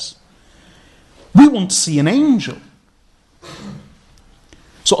verse. We want to see an angel.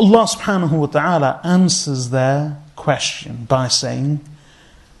 So Allah subhanahu wa ta'ala answers their question by saying,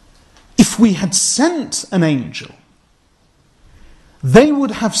 if we had sent an angel, they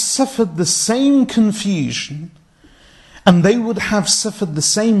would have suffered the same confusion, and they would have suffered the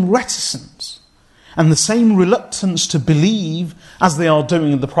same reticence and the same reluctance to believe as they are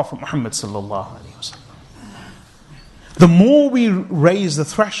doing the Prophet Muhammad sallallahu alaihi wasallam. The more we raise the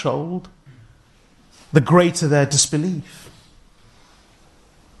threshold, the greater their disbelief.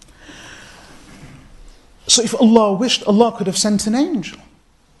 So if Allah wished, Allah could have sent an angel.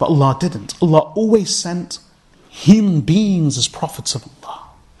 But Allah didn't. Allah always sent human beings as prophets of Allah.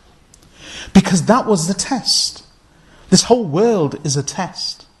 Because that was the test. This whole world is a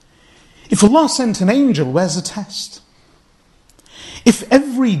test. If Allah sent an angel, where's the test? If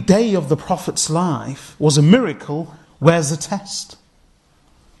every day of the Prophet's life was a miracle, where's the test?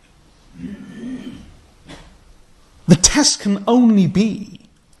 The test can only be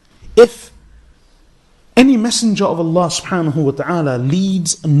if any messenger of Allah subhanahu wa ta'ala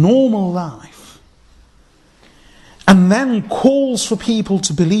leads a normal life and then calls for people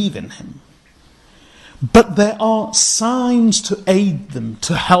to believe in him. But there are signs to aid them,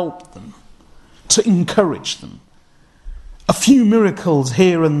 to help them, to encourage them. A few miracles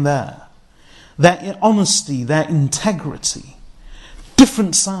here and there, their honesty, their integrity,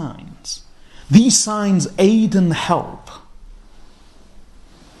 different signs. These signs aid and help.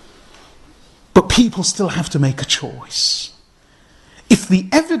 But people still have to make a choice. If the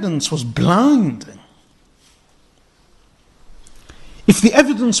evidence was blinding, if the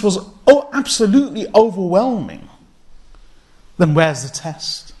evidence was absolutely overwhelming, then where's the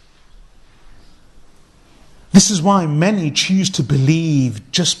test? This is why many choose to believe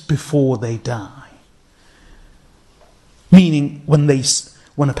just before they die. Meaning, when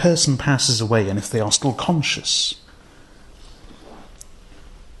a person passes away and if they are still conscious,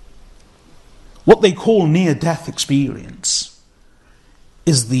 what they call near-death experience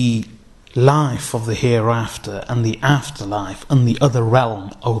is the life of the hereafter and the afterlife and the other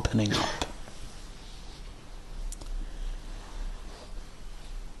realm opening up.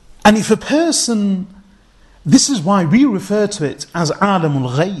 And if a person, this is why we refer to it as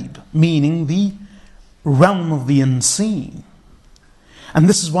alamul ghayb, meaning the realm of the unseen. And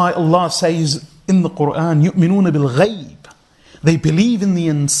this is why Allah says in the Quran, yu'minuna bil ghayb, they believe in the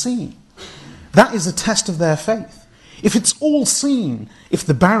unseen. That is a test of their faith. If it's all seen, if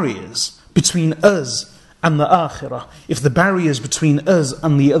the barriers between us and the akhirah, if the barriers between us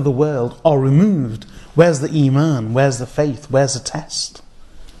and the other world are removed, where's the iman, where's the faith, where's the test?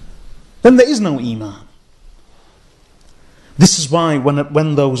 Then there is no iman. This is why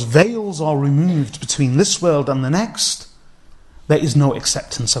when those veils are removed between this world and the next, there is no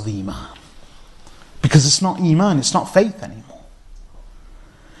acceptance of iman. Because it's not iman, it's not faith anymore.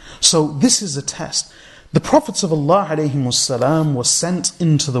 So this is a test. The prophets of Allah ﷺ were sent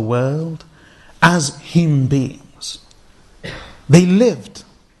into the world as human beings. They lived,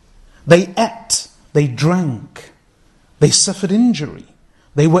 they ate, they drank, they suffered injury,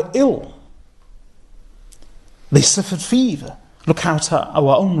 they were ill, they suffered fever, Look out at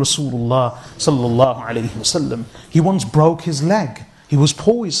our own Rasulullah sallallahu alayhi wasallam. He once broke his leg. He was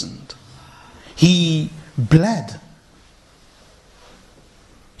poisoned. He bled.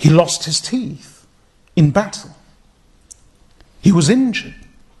 He lost his teeth in battle. He was injured.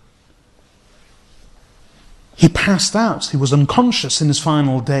 He passed out. He was unconscious in his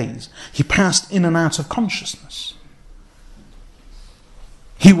final days. He passed in and out of consciousness.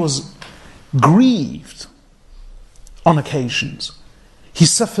 He was grieved on occasions. He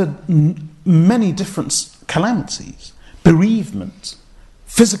suffered many different calamities, bereavement,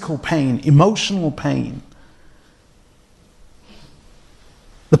 physical pain, emotional pain,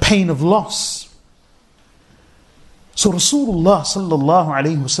 the pain of loss. So Rasulullah sallallahu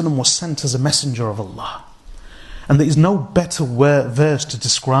alayhi wasallam was sent as a messenger of Allah. And there is no better verse to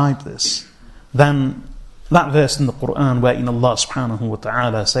describe this than that verse in the Quran wherein Allah subhanahu wa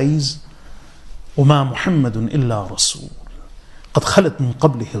ta'ala says, وَمَا مُحَمَّدٌ إِلَّا رَسُولٌ قَدْ خَلَتْ مِنْ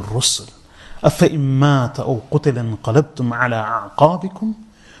قَبْلِهِ الرُّسُلُ أَفَإِنْ مَاتَ أَوْ قُتِلَ انْقَلَبْتُمْ عَلَىٰ أَعْقَابِكُمْ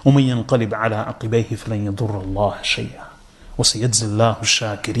وَمَنْ يَنْقَلِبْ عَلَىٰ عَقِبَيْهِ فَلَنْ يَضُرَّ اللَّهَ شَيْئًا وَسَيَجْزِي اللَّهُ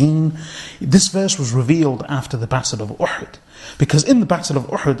الشَّاكِرِينَ. This verse was revealed after the Battle of Uhud, because in the Battle of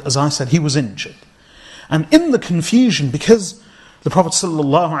Uhud, as I said, he was injured. And in the confusion, because the Prophet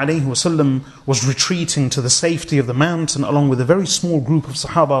ﷺ was retreating to the safety of the mountain along with a very small group of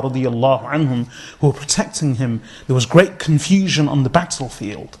Sahaba radiyallahu anhum who were protecting him, there was great confusion on the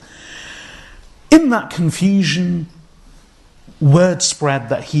battlefield. In that confusion, word spread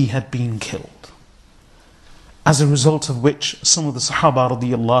that he had been killed, as a result of which some of the Sahaba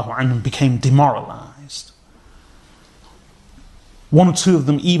radiyallahu anhum became demoralized. One or two of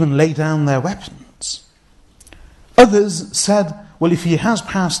them even laid down their weapons. Others said, well, if he has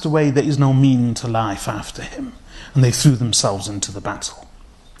passed away, there is no meaning to life after him. And they threw themselves into the battle.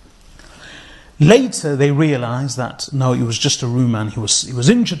 Later, they realized that, no, it was just a rumor and he was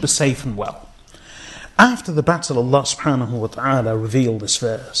injured but safe and well. After the battle, Allah subhanahu wa ta'ala revealed this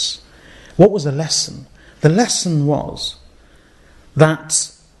verse. What was the lesson? The lesson was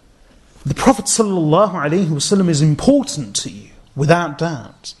that the Prophet sallallahu alaihi wasallam is important to you, without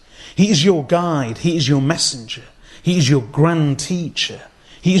doubt. He is your guide, he is your messenger. He is your grand teacher.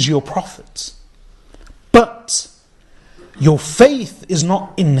 He is your prophet. But your faith is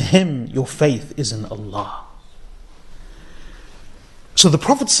not in him. Your faith is in Allah. So the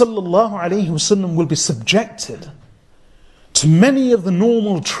Prophet ﷺ will be subjected to many of the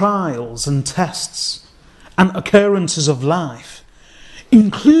normal trials and tests and occurrences of life,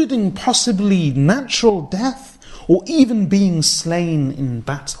 including possibly natural death or even being slain in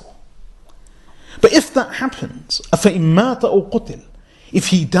battle. But if that happens, أَفَإِن مَاتَ أَوْ قُتِلْ, if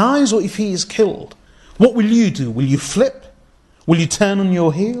he dies or if he is killed, what will you do? Will you flip? Will you turn on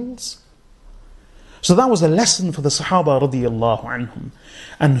your heels? So that was a lesson for the Sahaba radiyallahu anhum.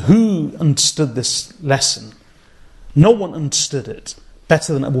 And who understood this lesson? No one understood it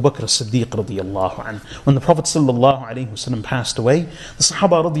better than Abu Bakr as-Siddiq radiyallahu anhu. When the Prophet sallallahu alayhi wasallam passed away, the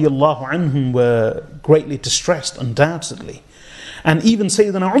Sahaba radiyallahu anhum were greatly distressed, undoubtedly. And even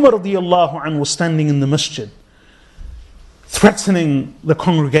Sayyidina Umar radiyallahu anhu was standing in the masjid, threatening the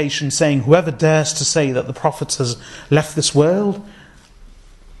congregation, saying, whoever dares to say that the Prophet has left this world,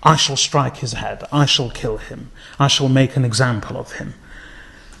 I shall strike his head, I shall kill him, I shall make an example of him.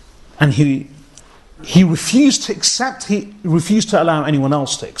 And he refused to accept, he refused to allow anyone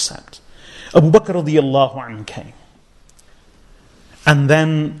else to accept. Abu Bakr radiyallahu anhu came. And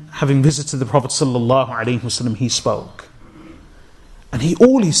then, having visited the Prophet sallallahu alayhi wasallam, he spoke. And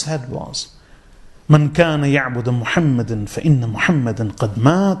all he said was, من كان يعبد محمدا فإن محمدا قد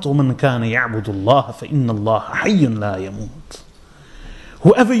مات ومن كان يعبد الله فإن الله حي لا يموت.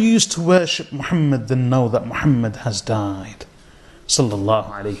 Whoever used to worship Muhammad, then know that Muhammad has died. Sallallahu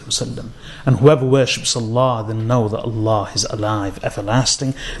alayhi wasallam. And whoever worships Allah, then know that Allah is alive,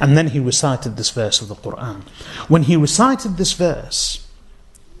 everlasting. And then he recited this verse of the Quran. When he recited this verse,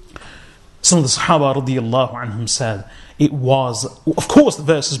 some of the Sahaba radiyallahu anhum said, it was, of course the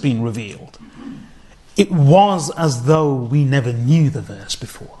verse has been revealed. It was as though we never knew the verse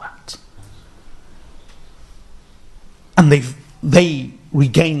before that. And they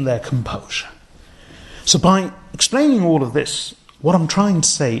regained their composure. So by explaining all of this, what I'm trying to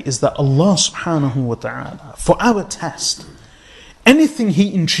say is that Allah subhanahu wa ta'ala, for our test, anything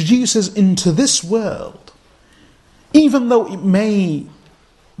He introduces into this world, even though it may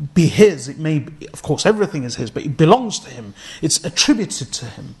be His, it may be, of course everything is His, but it belongs to Him, it's attributed to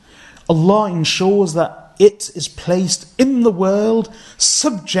Him, Allah ensures that it is placed in the world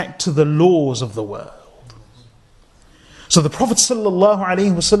subject to the laws of the world. So the Prophet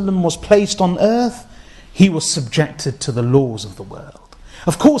ﷺ was placed on earth he was subjected to the laws of the world.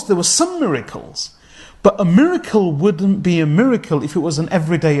 Of course, there were some miracles, but a miracle wouldn't be a miracle if it was an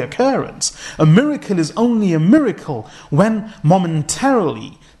everyday occurrence. A miracle is only a miracle when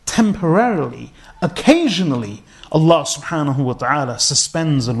momentarily, temporarily, occasionally, Allah subhanahu wa ta'ala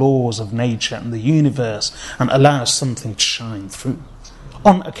suspends the laws of nature and the universe and allows something to shine through.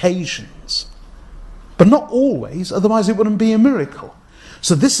 On occasions. But not always, otherwise it wouldn't be a miracle.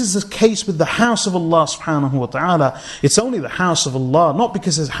 So this is the case with the house of Allah subhanahu wa ta'ala. It's only the house of Allah, not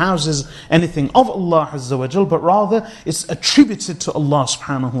because it houses anything of Allah azza wa jal, but rather it's attributed to Allah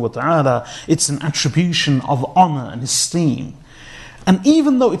subhanahu wa ta'ala. It's an attribution of honor and esteem. And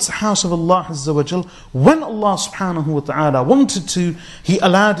even though it's a house of Allah azza wa jal, when Allah subhanahu wa ta'ala wanted to, He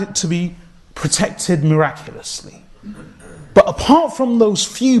allowed it to be protected miraculously. But apart from those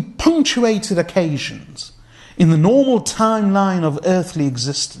few punctuated occasions, in the normal timeline of earthly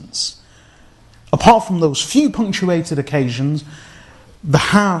existence, apart from those few punctuated occasions, the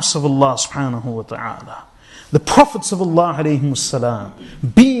house of Allah subhanahu wa ta'ala, the prophets of Allah alayhimus salam,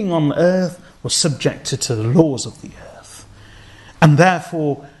 being on earth, were subjected to the laws of the earth. And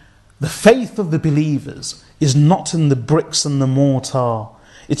therefore, the faith of the believers is not in the bricks and the mortar,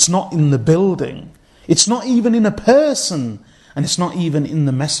 it's not in the building, it's not even in a person, and it's not even in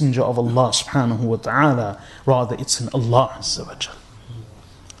the messenger of Allah subhanahu wa ta'ala, rather it's in Allah azza wa jal.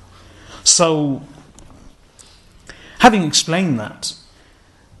 So, having explained that,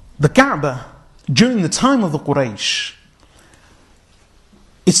 the Kaaba, during the time of the Quraysh,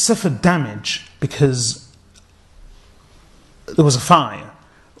 it suffered damage because there was a fire.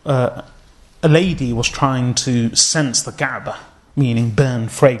 A lady was trying to cense the Kaaba, meaning burn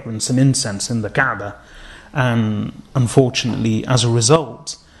fragrance and incense in the Kaaba. And unfortunately, as a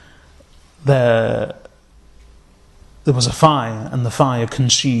result, there was a fire, and the fire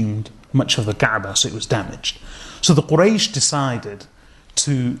consumed much of the Kaaba, so it was damaged. So the Quraysh decided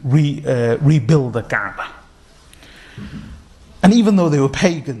to rebuild the Kaaba. And even though they were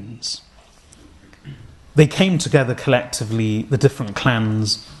pagans, they came together collectively, the different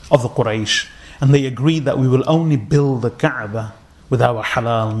clans of the Quraysh, and they agreed that we will only build the Kaaba with our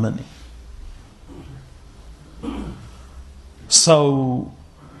halal money. So,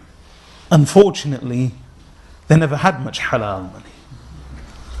 unfortunately, they never had much halal money.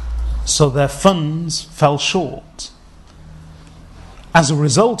 So their funds fell short. As a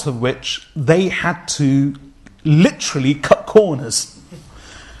result of which, they had to literally cut corners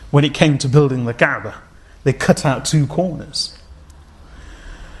when it came to building the Kaaba. They cut out 2 corners.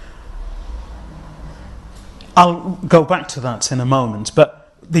 I'll go back to that in a moment,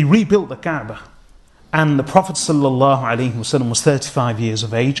 but they rebuilt the Kaaba. And the Prophet ﷺ was 35 years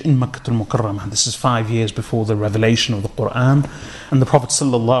of age in Makkah al-Mukarramah. This is 5 years before the revelation of the Quran. And the Prophet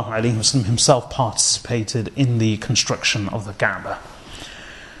ﷺ himself participated in the construction of the Kaaba.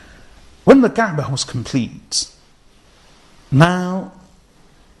 When the Kaaba was complete, now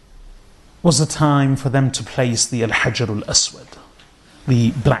was the time for them to place the Al-Hajar al-Aswad,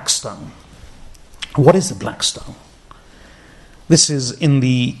 the black stone. What is a black stone? This is in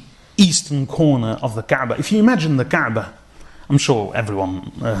the eastern corner of the Kaaba. If you imagine the Kaaba, I'm sure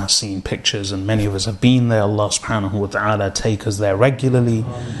everyone has seen pictures, and many of us have been there. Allah subhanahu wa ta'ala take us there regularly.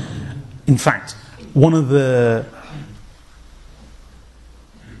 In fact, it's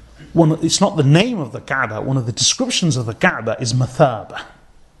not the name of the Kaaba, one of the descriptions of the Kaaba is Mathaba.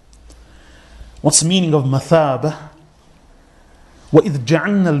 What's the meaning of Mathaba? وَإِذْ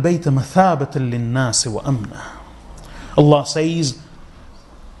جَعَلْنَا الْبَيْتَ مَثَابَةً لِلنَّاسِ وَأَمْنًا. Allah says,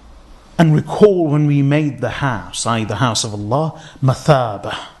 and recall when we made the house, i.e. the house of Allah,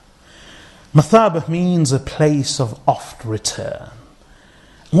 Mathaba. Mathaba means a place of oft return.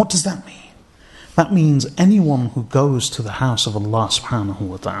 And what does that mean? That means anyone who goes to the house of Allah subhanahu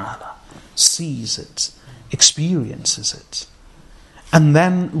wa ta'ala, sees it, experiences it, and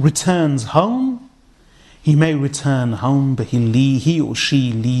then returns home, he may return home, but he or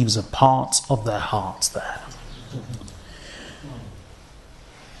she leaves a part of their heart there.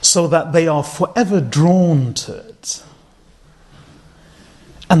 So that they are forever drawn to it.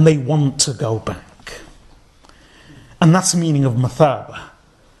 And they want to go back. And that's the meaning of Mathaba.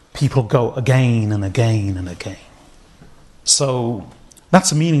 People go again and again and again. So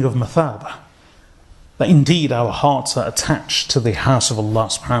that's the meaning of Mathaba. That indeed our hearts are attached to the house of Allah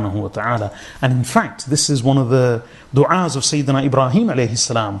subhanahu wa ta'ala. And in fact, this is one of the du'as of Sayyidina Ibrahim alayhi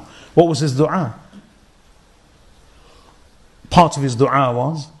salam. What was his du'a? Part of his du'a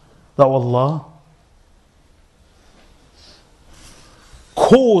was that Allah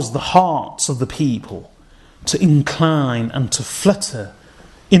cause the hearts of the people to incline and to flutter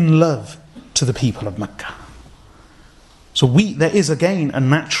in love to the people of Mecca. So there is again a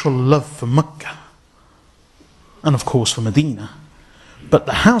natural love for Mecca, and of course for Medina. But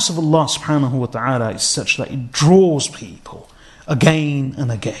the house of Allah subhanahu wa ta'ala is such that it draws people again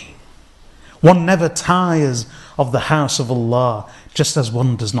and again. One never tires of the house of Allah, just as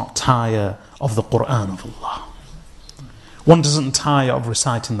one does not tire of the Quran of Allah. One doesn't tire of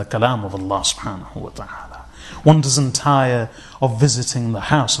reciting the kalam of Allah subhanahu wa ta'ala. One doesn't tire of visiting the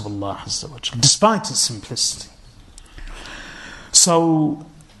house of Allah Azza wa Jal, despite its simplicity. So,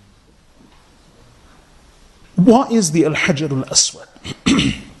 what is the Al-Hajar Al-Aswad?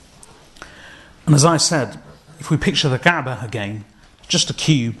 And as I said, if we picture the Kaaba again, just a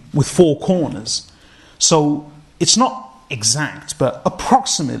cube with 4 corners. So, it's not exact, but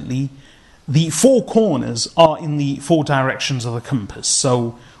approximately the 4 corners are in the 4 directions of the compass.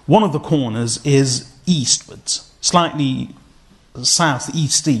 So, one of the corners is eastwards, slightly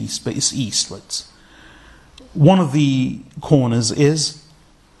south-east-east, but it's eastwards. One of the corners is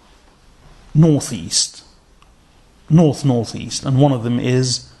northeast, north-northeast, and one of them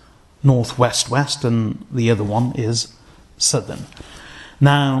is northwest-west, and the other one is southern.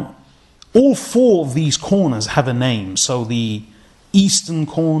 Now, all 4 of these corners have a name. So the eastern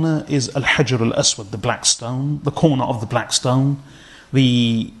corner is Al-Hajar Al-Aswad, the black stone, the corner of the black stone.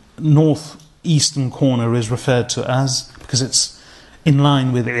 The northeastern corner is referred to as, because it's in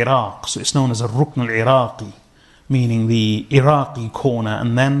line with Iraq, so it's known as Al-Rukn Al-Iraqi, meaning the Iraqi corner,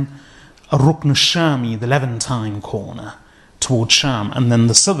 and then Al-Rukn Al-Shami, the Levantine corner, towards Sham, and then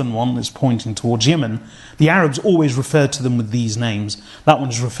the southern one is pointing towards Yemen. The Arabs always refer to them with these names. That one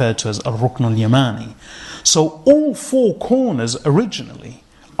is referred to as Al-Rukn Al-Yamani. So all 4 corners originally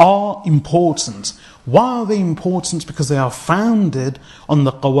are important. Why are they important? Because they are founded on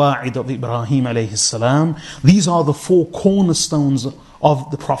the Qawa'id of Ibrahim alayhi salam. These are the 4 cornerstones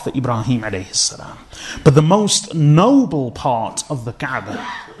of the Prophet Ibrahim alayhi salam. But the most noble part of the Kaaba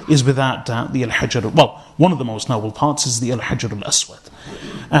is without doubt the Al-Hajar. Well, one of the most noble parts is the Al-Hajar Al-Aswad.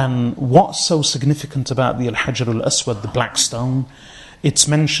 And what's so significant about the Al-Hajar Al-Aswad, the black stone? It's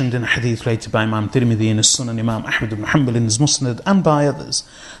mentioned in a hadith related by Imam Tirmidhi in his Sunan, Imam Ahmad ibn Hanbal in his Musnad, and by others,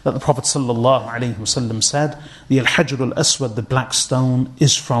 that the Prophet ﷺ said, the Al-Hajar Al-Aswad, the black stone,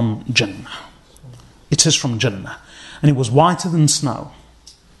 is from Jannah. It is from Jannah. And it was whiter than snow.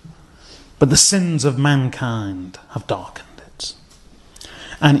 But the sins of mankind have darkened it.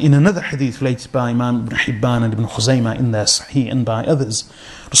 And in another hadith related by Imam Ibn Hibban and Ibn Khuzaymah in their Sahih and by others,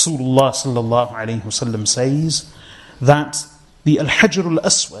 Rasulullah ﷺ says that the Al-Hajar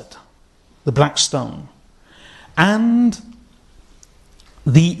Al-Aswad, the black stone, and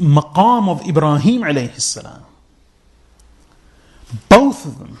the Maqam of Ibrahim alayhi salam, both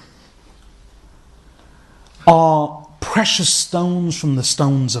of them are precious stones from the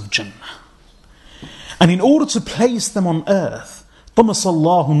stones of Jannah. And in order to place them on earth, طَمَسَ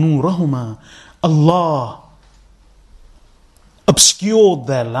اللَّهُ نُورَهُمَا, Allah obscured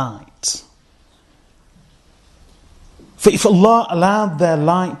their light. For if Allah allowed their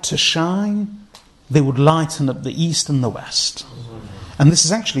light to shine, they would lighten up the east and the west. And this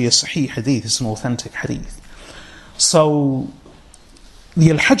is actually a Sahih hadith, it's an authentic hadith. So,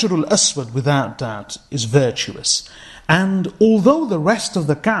 the Al-Hajar Al-Aswad, without doubt, is virtuous. And although the rest of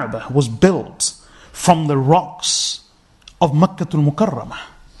the Kaaba was built from the rocks of Makkah al-Mukarramah,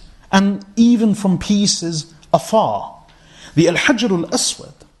 and even from pieces afar, the Al-Hajar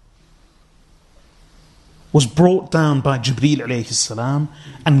Al-Aswad was brought down by Jibreel alayhi salam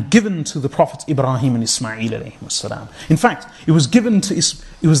and given to the Prophet Ibrahim and Ismail alayhi salam. In fact, it was given to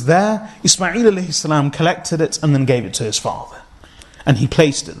Ismail alayhi salam collected it and then gave it to his father. And he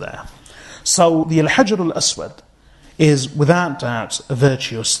placed it there. So the Al-Hajar Al-Aswad is without doubt a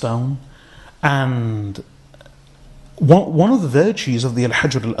virtuous stone. And one of the virtues of the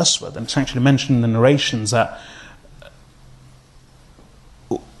Al-Hajar Al-Aswad, and it's actually mentioned in the narrations, that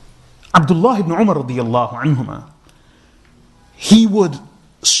Abdullah ibn Umar radiyallahu anhuma, he would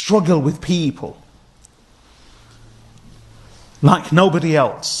struggle with people like nobody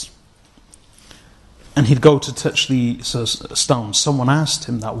else. And he'd go to touch the stone. Someone asked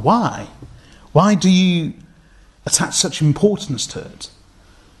him that, why? Why do you attach such importance to it?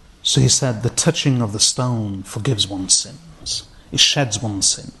 So he said, the touching of the stone forgives one's sins. It sheds one's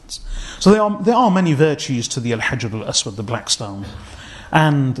sins. So there are many virtues to the Al-Hajar Al-Aswad, the black stone.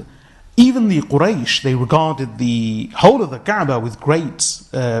 And even the Quraysh, they regarded the whole of the Kaaba with great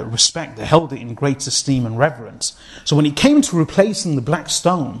respect. They held it in great esteem and reverence. So when it came to replacing the black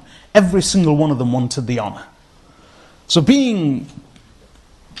stone, every single one of them wanted the honor. So being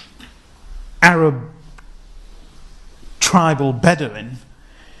Arab tribal Bedouin,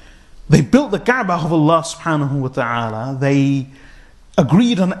 They built the Kaaba of Allah subhanahu wa ta'ala. They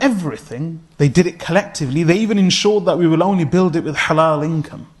agreed on everything. They did it collectively. They even ensured that we will only build it with halal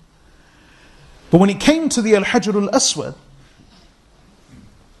income. But when it came to the Al-Hajar al-Aswad,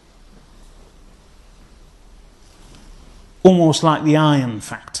 almost like the iron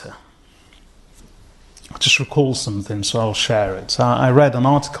factor. I just recall something, so I'll share it. I read an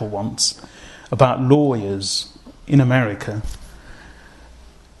article once about lawyers in America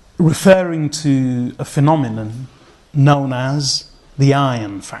referring to a phenomenon known as the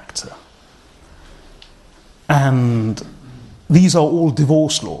iron factor. And these are all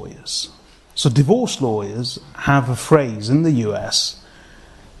divorce lawyers. So divorce lawyers have a phrase in the US,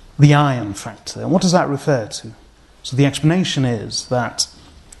 the iron factor. And what does that refer to? So the explanation is that,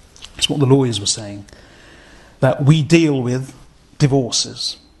 it's what the lawyers were saying, that we deal with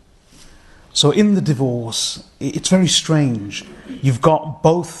divorces. So in the divorce, it's very strange. You've got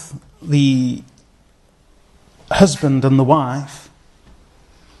both the husband and the wife,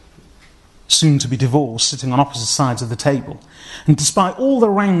 soon to be divorced, sitting on opposite sides of the table. And despite all the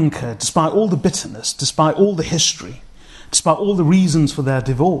rancor, despite all the bitterness, despite all the history, despite all the reasons for their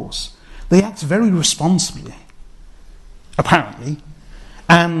divorce, they act very responsibly, apparently,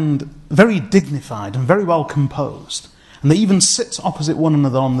 and very dignified and very well composed. And they even sit opposite one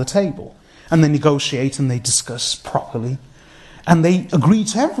another on the table. And they negotiate and they discuss properly. And they agree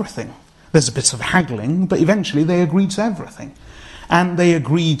to everything. There's a bit of haggling, but eventually they agree to everything. And they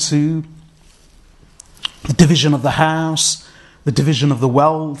agree to the division of the house, the division of the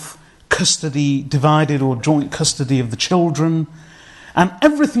wealth, custody, divided or joint custody of the children. And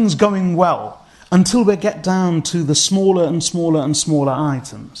everything's going well until we get down to the smaller and smaller and smaller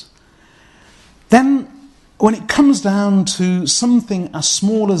items. Then, when it comes down to something as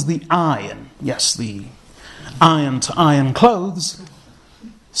small as the iron, yes, the iron to iron clothes,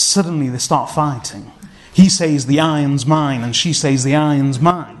 suddenly they start fighting. He says the iron's mine and she says the iron's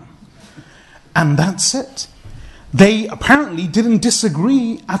mine. And that's it. They apparently didn't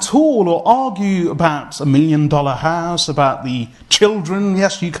disagree at all or argue about $1 million house, about the children.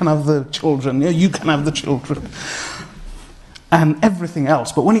 Yes, you can have the children. Yeah, you can have the children. And everything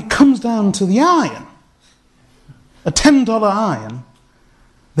else. But when it comes down to the iron, a $10 iron,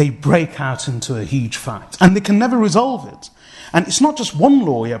 they break out into a huge fight. And they can never resolve it. And it's not just one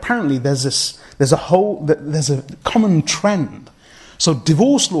lawyer. Apparently there's a common trend. So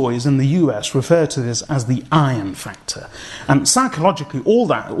divorce lawyers in the US refer to this as the iron factor. And psychologically, all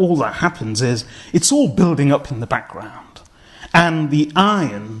that happens is it's all building up in the background. And the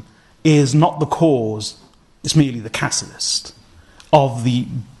iron is not the cause, it's merely the catalyst of the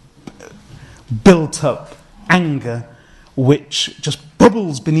built-up anger which just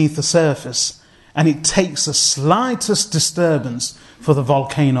bubbles beneath the surface, and it takes the slightest disturbance for the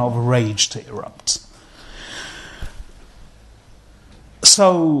volcano of rage to erupt.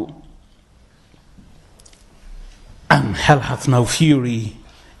 So, and hell hath no fury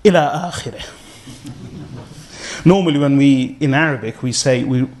ila akhireh. Normally when in Arabic we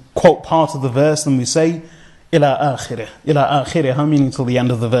quote part of the verse and we say ila akhireh, meaning till the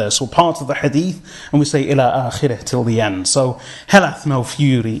end of the verse, or part of the hadith, and we say ila akhireh till the end. So, hell hath no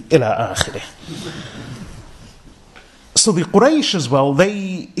fury ila akhireh. So the Quraysh as well,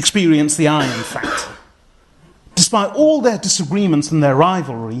 they experienced the iron factor. Despite all their disagreements and their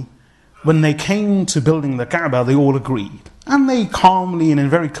rivalry, when they came to building the Kaaba, they all agreed. And they calmly and in a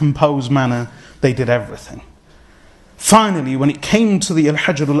very composed manner, they did everything. Finally, when it came to the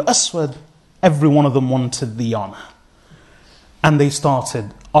Al-Hajar al-Aswad, every one of them wanted the honor. And they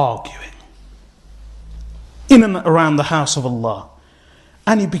started arguing in and around the house of Allah.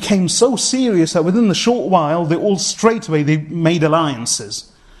 And it became so serious that within a short while, they made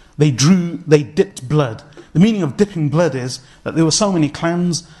alliances. They dipped blood. The meaning of dipping blood is that there were so many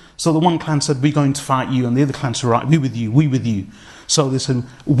clans, so the one clan said, we're going to fight you, and the other clan said, right, we with you. So they said,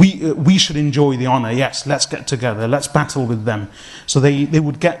 we should enjoy the honor, yes, let's get together, let's battle with them. So they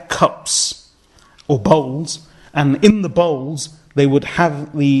would get cups or bowls, and in the bowls they would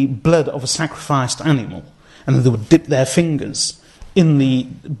have the blood of a sacrificed animal, and they would dip their fingers in the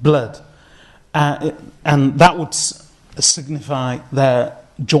blood, and that would signify their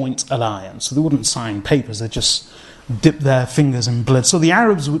joint alliance. So they wouldn't sign papers, they just dip their fingers in blood. So the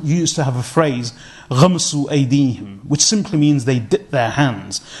Arabs used to have a phrase, غَمْسُوا أَيْدِيهِمْ, which simply means they dip their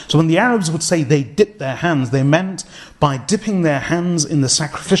hands. So when the Arabs would say they dip their hands, they meant by dipping their hands in the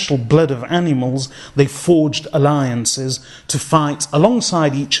sacrificial blood of animals, they forged alliances to fight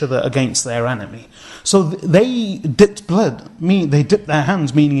alongside each other against their enemy. So they dipped they dipped their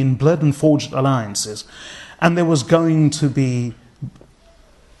hands, meaning in blood, and forged alliances. And there was going to be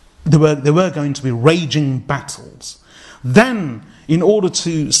there were going to be raging battles. Then, in order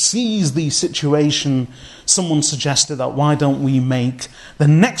to seize the situation, someone suggested that why don't we make the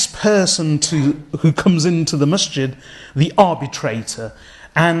next person who comes into the masjid the arbitrator,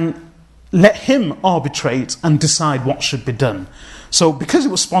 and let him arbitrate and decide what should be done. So because it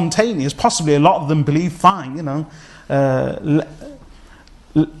was spontaneous, possibly a lot of them believed, fine,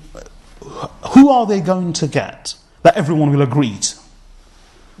 who are they going to get that everyone will agree to?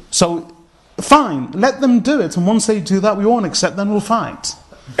 So fine, let them do it, and once they do that, we won't accept, then we'll fight.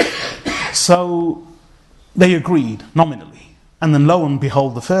 So they agreed, nominally. And then lo and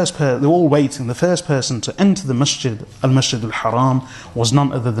behold, they're all waiting, the first person to enter the masjid, al-Masjid al-Haram, was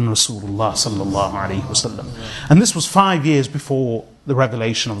none other than Rasulullah sallallahu alayhi wasallam. And this was 5 years before the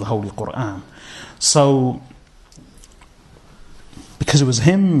revelation of the Holy Quran. So, because it was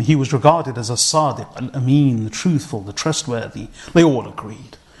him, he was regarded as a Sadiq, al-Amin, the truthful, the trustworthy. They all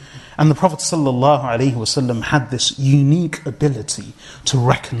agreed. And the Prophet sallallahu alayhi wasallam had this unique ability to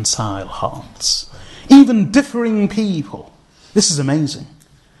reconcile hearts. Even differing people. This is amazing.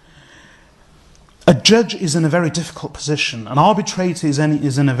 A judge is in a very difficult position. An arbitrator is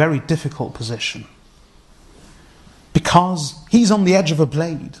in a very difficult position. Because he's on the edge of a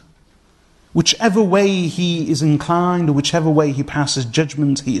blade. Whichever way he is inclined, or whichever way he passes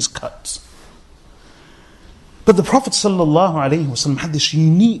judgment, he is cut. But the Prophet ﷺ had this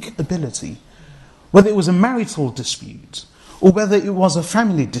unique ability, whether it was a marital dispute, or whether it was a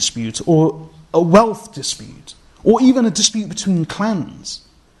family dispute, or a wealth dispute, or even a dispute between clans.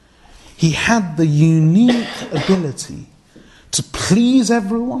 He had the unique ability to please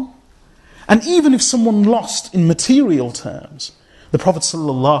everyone. And even if someone lost in material terms, the Prophet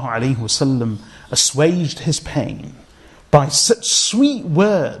ﷺ assuaged his pain by such sweet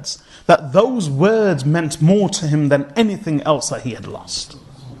words that those words meant more to him than anything else that he had lost.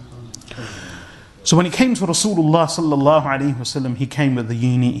 So when he came to Rasulullah ﷺ, he came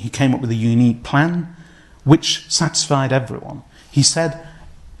up with a unique plan which satisfied everyone. He said,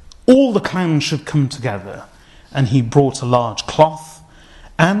 all the clans should come together. And he brought a large cloth,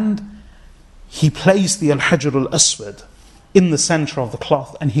 and he placed the Al-Hajar Al-Aswad in the center of the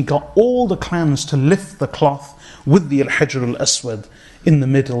cloth, and he got all the clans to lift the cloth with the Al-Hajar Al-Aswad in the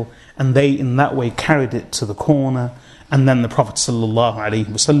middle, and they in that way carried it to the corner. And then the Prophet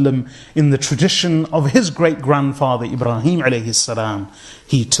ﷺ, in the tradition of his great-grandfather Ibrahim alayhi salam,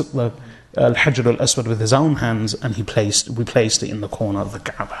 he took the Al-Hajar Al-Aswad with his own hands, and we placed it in the corner of the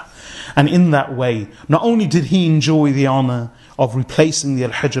Kaaba. And in that way, not only did he enjoy the honor of replacing the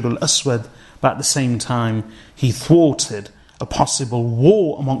Al-Hajar Al-Aswad, but at the same time, he thwarted a possible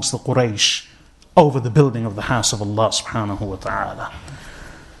war amongst the Quraysh over the building of the house of Allah subhanahu wa ta'ala.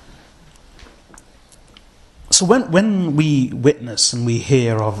 So when we witness and we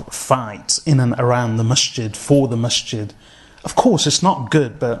hear of fights in and around the masjid, for the masjid, of course it's not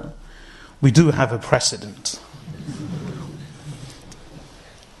good, but we do have a precedent.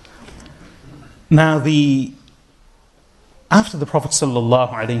 Now, after the Prophet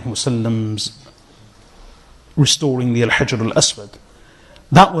ﷺ's restoring the Al-Hajar Al-Aswad,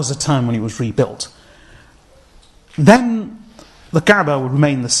 that was a time when it was rebuilt. Then the Kaaba would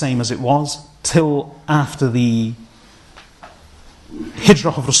remain the same as it was till after the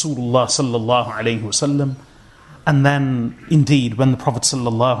Hijrah of Rasulullah ﷺ. And then, indeed, when the Prophet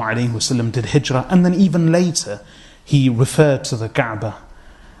ﷺ did Hijrah, and then even later, he referred to the Kaaba,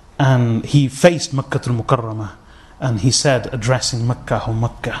 and he faced Makkah al-Mukarramah, and he said, addressing Makkah, O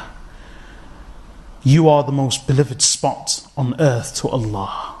Makkah, you are the most beloved spot on earth to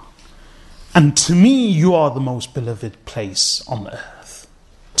Allah, and to me you are the most beloved place on earth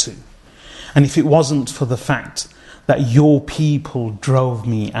too. And if it wasn't for the fact that your people drove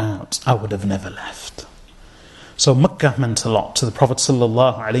me out, I would have never left. So Makkah meant a lot to the Prophet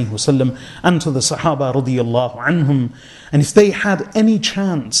ﷺ and to the Sahaba radiyallahu anhum. And if they had any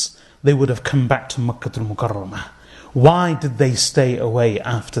chance, they would have come back to Makkah al-Mukarramah. Why did they stay away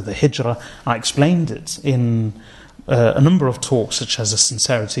after the Hijrah? I explained it in a number of talks, such as the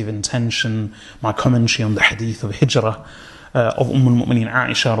sincerity of intention, my commentary on the hadith of Hijrah of al-Mu'mineen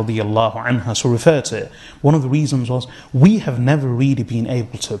Aisha radiyallahu anha, so refer to it. One of the reasons was we have never really been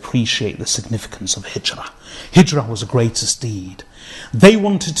able to appreciate the significance of Hijrah. Hijrah was the greatest deed. They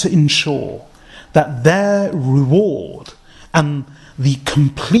wanted to ensure that their reward and the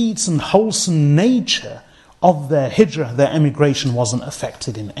complete and wholesome nature of their Hijrah, their emigration, wasn't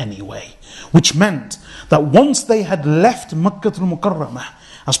affected in any way. Which meant that once they had left Makkah al-Mukarramah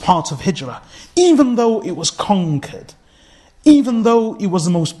as part of Hijrah, even though it was conquered, even though it was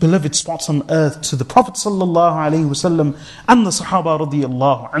the most beloved spot on earth to the Prophet ﷺ and the Sahaba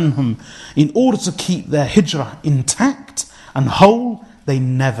radiyallahu anhum, in order to keep their hijrah intact and whole, they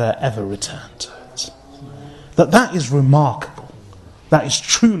never ever returned to it. That is remarkable. That is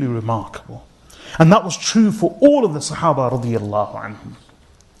truly remarkable. And that was true for all of the Sahaba radiyallahu anhum.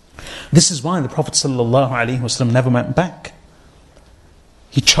 This is why the Prophet ﷺ never went back.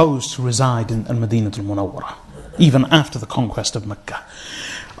 He chose to reside in Al-Madinah al-Munawwarah, even after the conquest of Mecca.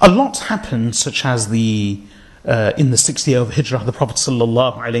 A lot happened, such as in the 6th year of Hijrah, the Prophet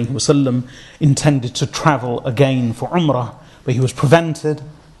ﷺ intended to travel again for Umrah, but he was prevented,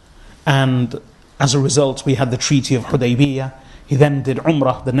 and as a result we had the Treaty of Hudaybiyah. He then did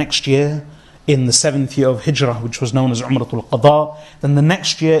Umrah the next year, in the 7th year of Hijrah, which was known as Umratul Qada. Then the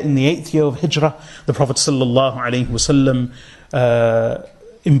next year, in the 8th year of Hijrah, the Prophet ﷺ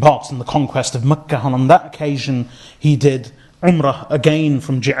embarked on the conquest of Mecca, and on that occasion he did Umrah again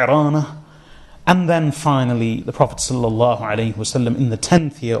from Ji'rana. And then finally the Prophet ﷺ in the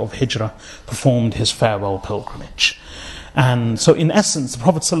 10th year of Hijrah performed his farewell pilgrimage. And so in essence the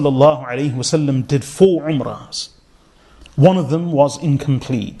Prophet ﷺ did 4 Umrahs. One of them was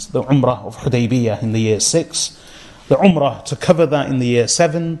incomplete, the Umrah of Hudaybiyah in the year 6, the Umrah to cover that in the year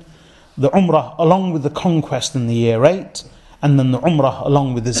 7, the Umrah along with the conquest in the year 8, and then the Umrah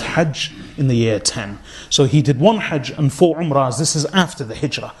along with his Hajj in the year 10. So he did 1 Hajj and 4 Umrahs. This is after the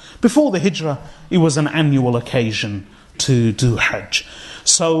Hijrah. Before the Hijrah, it was an annual occasion to do Hajj.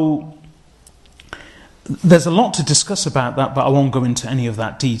 So there's a lot to discuss about that, but I won't go into any of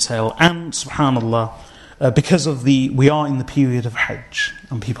that detail. And subhanAllah, because of we are in the period of Hajj,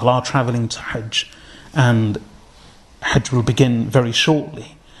 and people are travelling to Hajj, and Hajj will begin very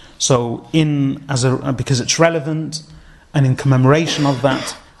shortly. So because it's relevant, and in commemoration of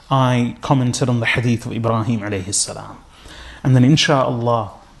that, I commented on the hadith of Ibrahim alayhi salam. And then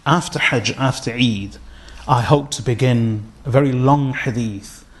inshaAllah, after Hajj, after Eid, I hope to begin a very long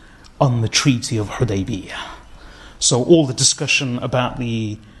hadith on the Treaty of Hudaybiyah. So all the discussion about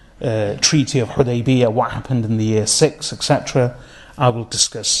the Treaty of Hudaybiyah, what happened in the year 6, etc., I will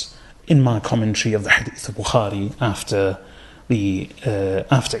discuss in my commentary of the hadith of Bukhari after Eid,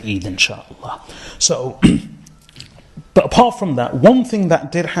 inshaAllah. So, but apart from that, one thing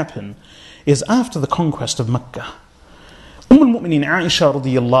that did happen is after the conquest of Mecca, al-Mu'mineen Aisha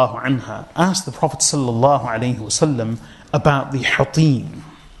radiyallahu anha asked the Prophet sallallahu alayhi wasallam about the Hatim.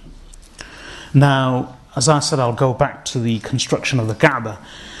 Now, as I said, I'll go back to the construction of the Kaaba.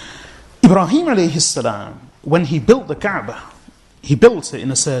 Ibrahim alayhi salam, when he built the Kaaba, he built it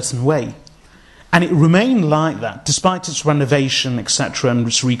in a certain way, and it remained like that despite its renovation, etc., and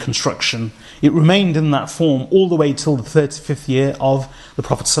its reconstruction. It remained in that form all the way till the 35th year of the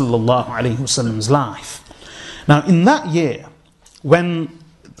Prophet sallallahu alaihi wasallam's life. Now, in that year, when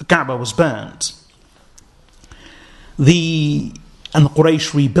the Kaaba was burnt, the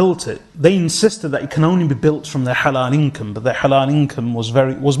Quraysh rebuilt it. They insisted that it can only be built from their halal income, but their halal income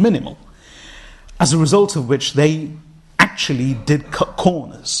was minimal. As a result of which, they actually did cut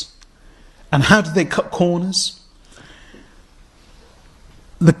corners. And how did they cut corners?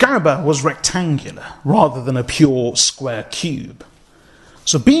 The Kaaba was rectangular rather than a pure square cube.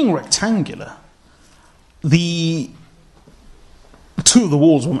 So being rectangular, the 2 of the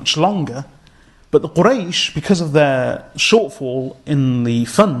walls were much longer, but the Quraysh, because of their shortfall in the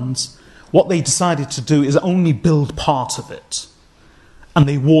funds, what they decided to do is only build part of it. And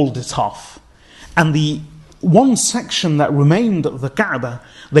they walled it off. And the one section that remained of the Kaaba,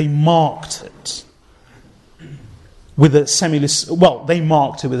 they marked it with a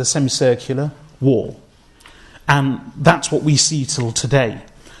semicircular wall. And that's what we see till today.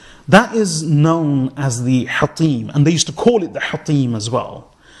 That is known as the Hatim, and they used to call it the Hatim as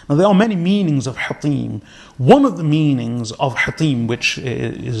well. Now there are many meanings of Hatim. One of the meanings of Hatim, which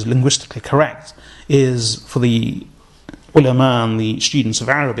is linguistically correct, is for the ulama and the students of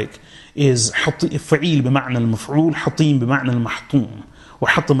Arabic, is فعيل بمعنى المفعول, حطيم بمعنى المحطوم,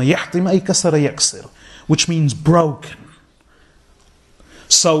 وحطم يحطم أي كسر يكسر, which means broken.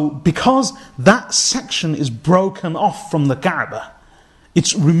 So because that section is broken off from the Kaaba,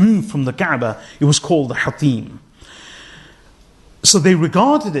 it's removed from the Kaaba, it was called the Hatim. So they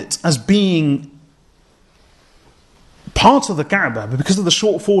regarded it as being part of the Kaaba, but because of the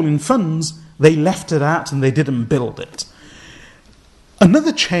shortfall in funds, they left it out and they didn't build it.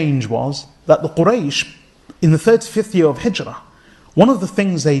 Another change was that the Quraysh, in the 35th year of Hijrah, one of the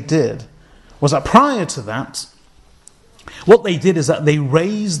things they did was that prior to that, what they did is that they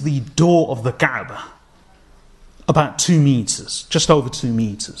raised the door of the Kaaba about 2 meters, just over 2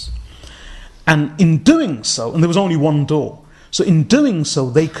 meters. And in doing so, and there was only one door, So in doing so,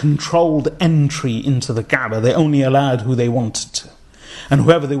 they controlled entry into the Kaaba. They only allowed who they wanted to. And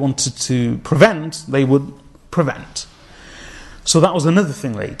whoever they wanted to prevent, they would prevent. So that was another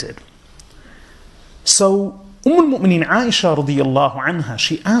thing they did. So al-Mu'mineen Aisha radiyallahu anha,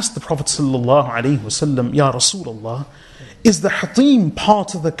 she asked the Prophet sallallahu alayhi wasallam, Ya Rasulullah, is the Hatim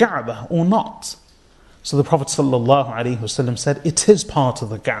part of the Kaaba or not? So the Prophet sallallahu alayhi wasallam said, it is part of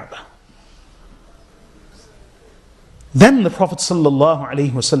the Kaaba. Then the Prophet sallallahu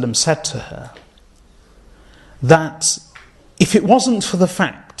alayhi wasallam said to her that if it wasn't for the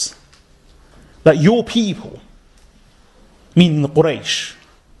fact that your people, meaning the Quraysh,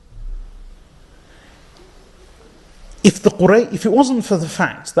 if it wasn't for the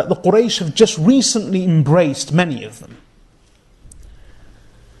fact that the Quraysh have just recently embraced many of them,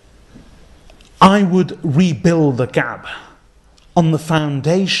 I would rebuild the Kaaba on the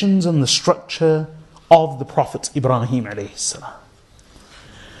foundations and the structure of the Prophet Ibrahim alayhi salam.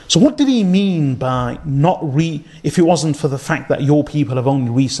 So what did he mean by if it wasn't for the fact that your people have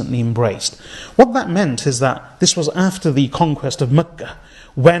only recently embraced? What that meant is that this was after the conquest of Mecca,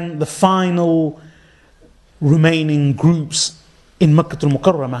 when the final remaining groups in Makkah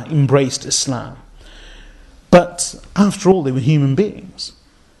al-Mukarramah embraced Islam. But after all, they were human beings.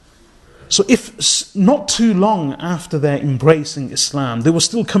 So if not too long after their embracing Islam, they were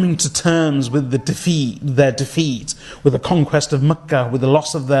still coming to terms with their defeat, with the conquest of Mecca, with the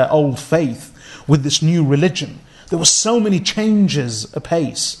loss of their old faith, with this new religion. There were so many changes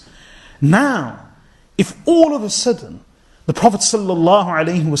apace. Now, if all of a sudden the Prophet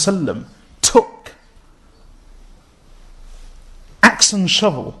ﷺ took axe and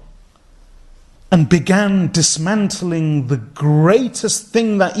shovel and began dismantling the greatest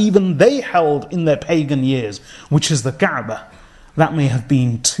thing that even they held in their pagan years, which is the Kaaba, that may have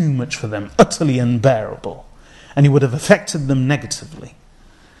been too much for them, utterly unbearable, and it would have affected them negatively.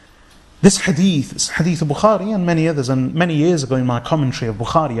 This hadith of Bukhari and many others, and many years ago in my commentary of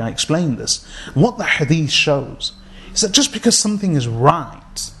Bukhari I explained this. What the hadith shows is that just because something is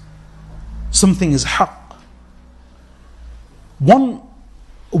right, something is haqq,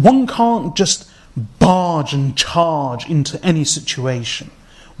 one can't just barge and charge into any situation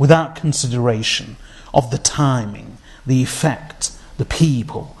without consideration of the timing, the effect, the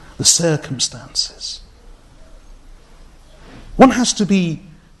people, the circumstances. One has to be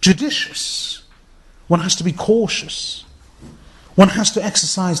judicious. One has to be cautious. One has to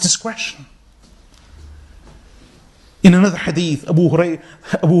exercise discretion. In another hadith, Abu Hurairah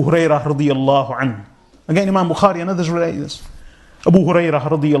radiyallahu anhu, again Imam Bukhari and others relate this. Abu Hurairah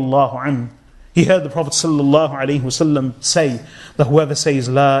radiyallahu anhu, he heard the Prophet sallallahu alaihi wasallam say that whoever says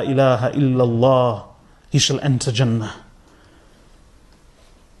La ilaha illallah, he shall enter Jannah.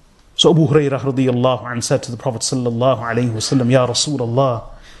 So Abu Hurairah radiyallahu anhu said to the Prophet sallallahu alaihi wasallam, Ya Rasulullah,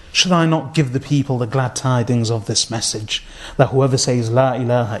 should I not give the people the glad tidings of this message, that whoever says La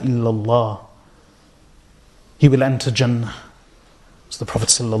ilaha illallah, he will enter Jannah? So the Prophet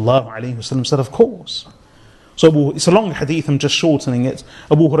sallallahu alaihi wasallam said, of course. So it's a long hadith, I'm just shortening it.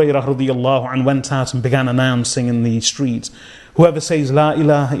 Abu Hurairah radiyallahu anhu went out and began announcing in the streets, whoever says La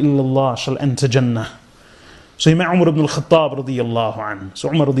ilaha illallah shall enter Jannah. So he met Umar ibn al-Khattab radiyallahu anhu. So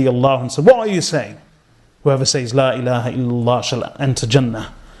Umar radiyallahu anhu said, what are you saying? Whoever says La ilaha illallah shall enter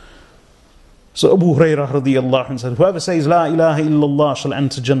Jannah. So Abu Hurairah radiyallahu anhu said, whoever says La ilaha illallah shall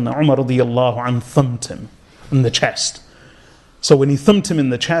enter Jannah. Umar radiyallahu anhu thumped him in the chest. So when he thumped him in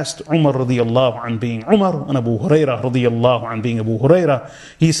the chest, Umar radiyallahu anhu being Umar and Abu Hurairah radiyallahu anhu being Abu Hurairah,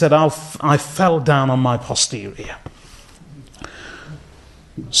 he said, I fell down on my posterior.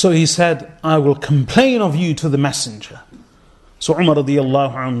 So he said, I will complain of you to the messenger. So Umar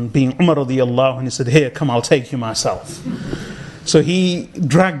radiyallahu anhu being Umar radiyallahu anhu, he said, here, come, I'll take you myself. So he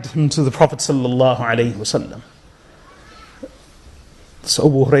dragged him to the Prophet sallallahu alaihi wasallam. So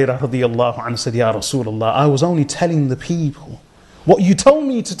Abu Hurairah radiyallahu anhu said, Ya Rasulullah, I was only telling the people what you told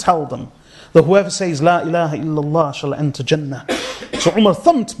me to tell them, that whoever says La ilaha illallah shall enter Jannah. So Umar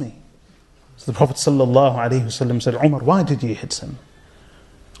thumped me. So the Prophet sallallahu alaihi wasallam said, Umar, why did you hit him?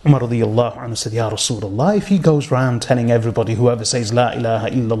 Umar radiyallahu anhu said, Ya Rasulullah, if he goes round telling everybody whoever says La ilaha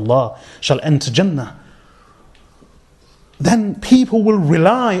illallah shall enter Jannah, then people will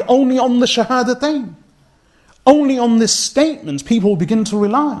rely only on the shahadatain. Only on this statement people will begin to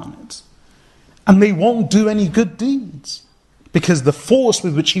rely on it. And they won't do any good deeds, because the force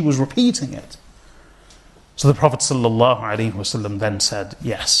with which he was repeating it. So the Prophet ﷺ then said,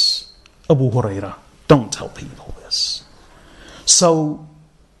 yes, Abu Hurairah, don't tell people this. So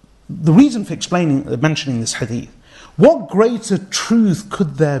the reason for mentioning this hadith, what greater truth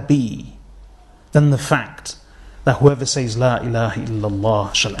could there be than the fact that whoever says La ilaha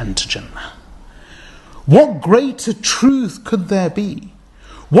illallah shall enter Jannah. What greater truth could there be?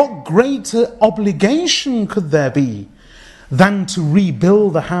 What greater obligation could there be than to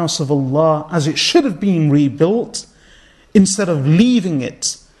rebuild the house of Allah as it should have been rebuilt, instead of leaving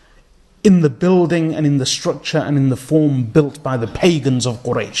it in the building and in the structure and in the form built by the pagans of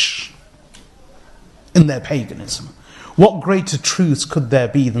Quraysh, in their paganism? What greater truths could there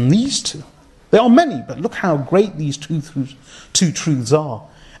be than these two? There are many, but look how great these two truths are.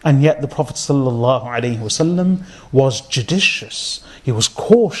 And yet the Prophet ﷺ was judicious, he was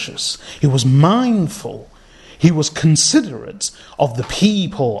cautious, he was mindful, he was considerate of the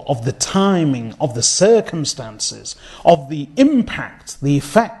people, of the timing, of the circumstances, of the impact, the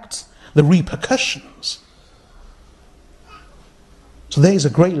effect, the repercussions. So there is a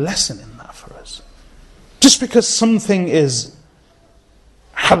great lesson in that for us. Just because something is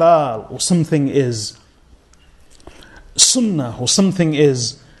halal, or something is sunnah, or something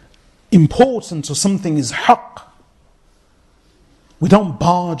is important, or something is haqq, we don't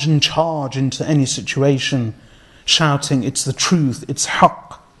barge and charge into any situation shouting it's the truth, it's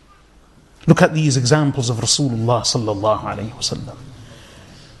haqq. Look at these examples of Rasulullah sallallahu alayhi wasallam.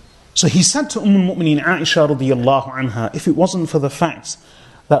 So he said to al-Mu'mineen Aisha radiyallahu anha, if it wasn't for the fact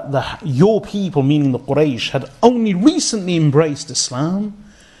that your people, meaning the Quraysh, had only recently embraced Islam,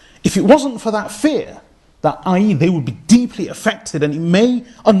 if it wasn't for that fear, that i.e. they would be deeply affected and it may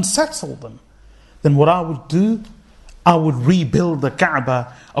unsettle them, then what I would do, I would rebuild the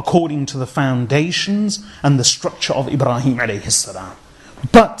Kaaba according to the foundations and the structure of Ibrahim alayhi salam.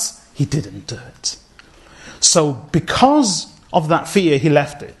 But he didn't do it. So because of that fear, he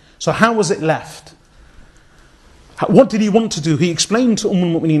left it. So how was it left? What did he want to do? He explained to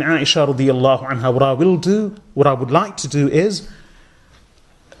al-Mu'mineen Aisha radiyallahu anha, what I will do, what I would like to do is,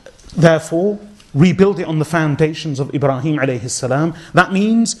 therefore, rebuild it on the foundations of Ibrahim alayhi salam. That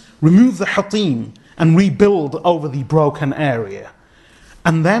means remove the hatim and rebuild over the broken area.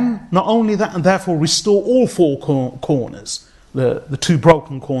 And then, not only that, and therefore restore all four corners. The two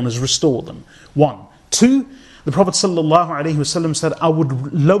broken corners, restore them. 1. 2, the Prophet ﷺ said, I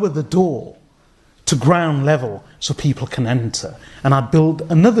would lower the door to ground level so people can enter. And I'd build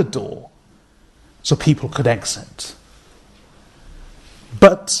another door so people could exit.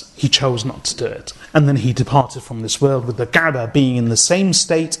 But he chose not to do it. And then he departed from this world with the Kaaba being in the same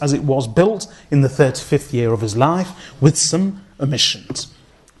state as it was built in the 35th year of his life, with some omissions.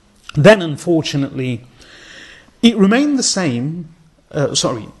 Then unfortunately, it remained the same.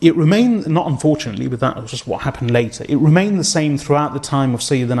 It remained, not unfortunately, but that was just what happened later. It remained the same throughout the time of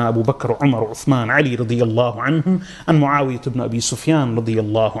Sayyidina Abu Bakr, Umar, Uthman, Ali radiyallahu anhum, and Muawiyah ibn Abi Sufyan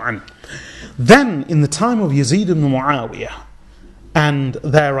radiyallahu anhu. Then, in the time of Yazid ibn Muawiyah, and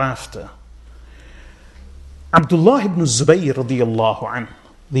thereafter, Abdullah ibn Zubayr radiyallahu anhu,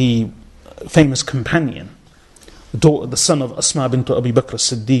 the famous companion, the son of Asma bint Abi Bakr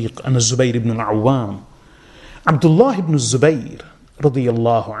as-Siddiq and Zubayr ibn al-Awwam, Abdullah ibn Zubayr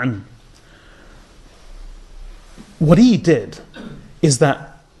radiyallahu anhu, what he did is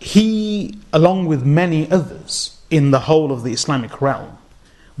that he, along with many others in the whole of the Islamic realm,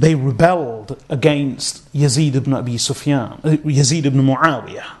 they rebelled against Yazid ibn Abi Sufyan, Yazid ibn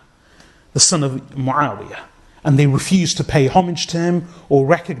Muawiyah, the son of Muawiyah, and they refused to pay homage to him or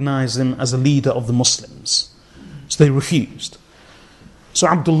recognize him as a leader of the Muslims. So they refused. So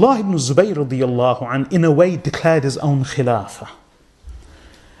Abdullah ibn Zubayr radiyallahu anhu, in a way, declared his own khilafah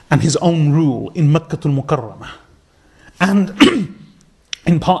and his own rule in Makkah al-Mukarramah and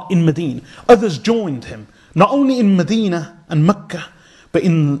in Medina. Others joined him, not only in Medina and Makkah, but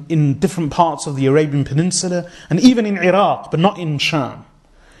in different parts of the Arabian Peninsula, and even in Iraq, but not in Sham,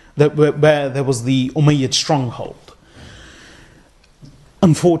 where there was the Umayyad stronghold.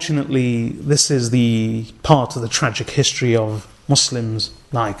 Unfortunately, this is the part of the tragic history of Muslims,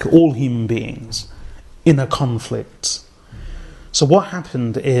 like all human beings, inner conflicts. So what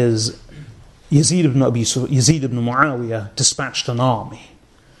happened is Yazid ibn Muawiyah dispatched an army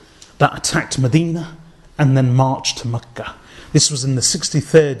that attacked Medina and then marched to Mecca. This was in the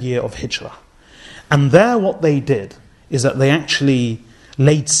 63rd year of Hijrah. And there what they did is that they actually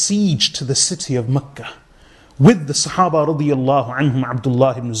laid siege to the city of Mecca with the Sahaba radiyallahu anhum,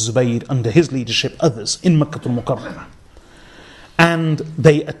 Abdullah ibn Zubayr under his leadership, others in Makkah al-Mukarramah. And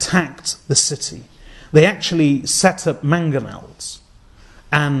they attacked the city. They actually set up mangonels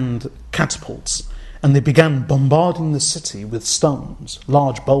and catapults, and they began bombarding the city with stones,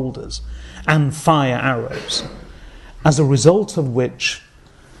 large boulders, and fire arrows. As a result of which,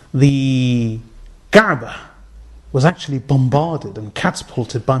 the Kaaba was actually bombarded and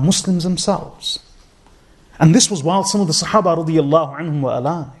catapulted by Muslims themselves. And this was while some of the Sahaba radiyallahu anhum were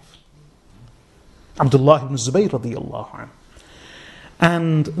alive. Abdullah ibn Zubayr radiyallahu anhu.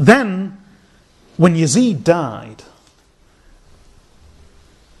 And then, when Yazid died,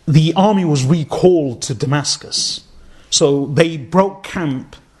 the army was recalled to Damascus. So they broke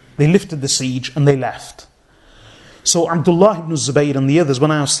camp, they lifted the siege, and they left. So Abdullah ibn Zubayr and the others were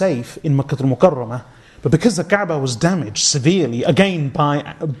now safe in Makkah al-Mukarramah, but because the Kaaba was damaged severely, again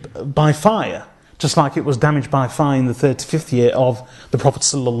by fire, just like it was damaged by fire in the 35th year of the Prophet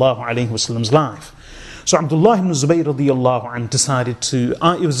ﷺ's life. So Abdullah ibn Zubayr radiyallahu anh decided to,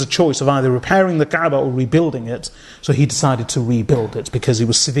 it was a choice of either repairing the Kaaba or rebuilding it, so he decided to rebuild it because it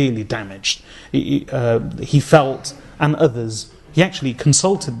was severely damaged. He felt, and others, he actually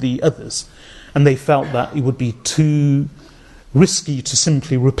consulted the others, and they felt that it would be too risky to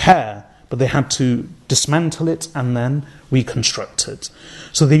simply repair, but they had to dismantle it and then reconstruct it.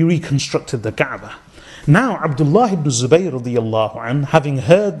 So they reconstructed the Kaaba. Now Abdullah ibn Zubayr radiyallahu anh, having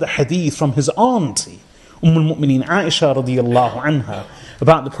heard the hadith from his auntie, al-Mu'mineen Aisha radiyallahu anha,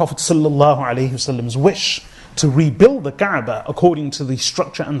 about the Prophet sallallahu alaihi wasallam's wish to rebuild the Kaaba according to the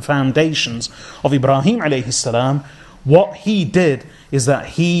structure and foundations of Ibrahim alayhi salam, what he did is that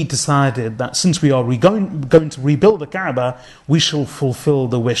he decided that since we are going to rebuild the Kaaba, we shall fulfill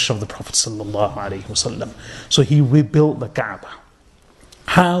the wish of the Prophet sallallahu alaihi wasallam. So he rebuilt the Kaaba.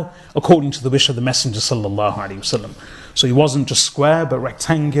 How? According to the wish of the Messenger sallallahu alaihi wasallam. So it wasn't just square but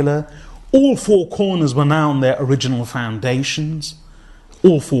rectangular. All four corners were now on their original foundations.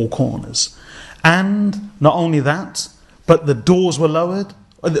 All four corners. And not only that, but the doors were lowered.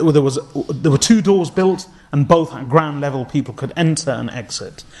 There were two doors built, and both at ground level people could enter and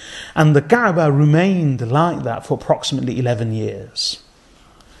exit. And the Kaaba remained like that for approximately 11 years.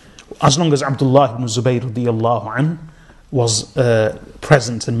 As long as Abdullah ibn Zubayr radiyallahu anh was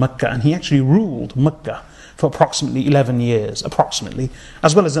present in Mecca, and he actually ruled Mecca for approximately 11 years,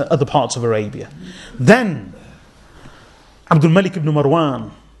 as well as other parts of Arabia. Then Abdul Malik ibn Marwan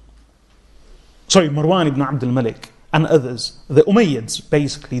ibn Abdul Malik and others, the Umayyads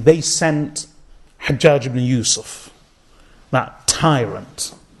basically, they sent Hajjaj ibn Yusuf, that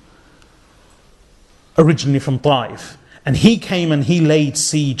tyrant, originally from Taif, and he came and he laid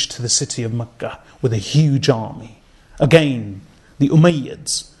siege to the city of Mecca with a huge army. Again, the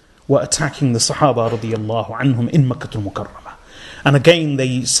Umayyads were attacking the Sahaba radiyallahu anhum in Makkah al-Mukarramah. And again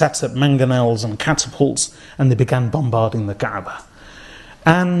they set up mangonels and catapults and they began bombarding the Kaaba.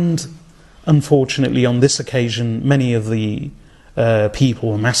 And unfortunately on this occasion many of the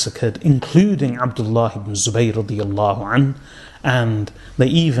people were massacred, including Abdullah ibn Zubayr radiyallahu anh, and they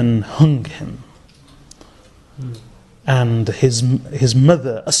even hung him. And his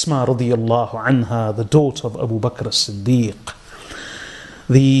mother Asma radiyallahu anha, the daughter of Abu Bakr as-Siddiq,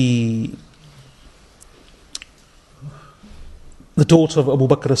 the daughter of Abu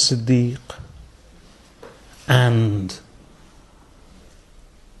Bakr as-Siddiq, and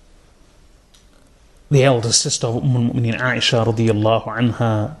the elder sister of al-Mu'mineen Aisha radiyallahu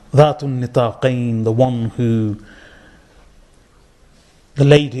anha, Dhatun Nitaqain, the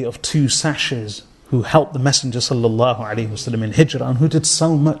lady of two sashes, who helped the Messenger sallallahu alaihi wasallam in Hijrah and who did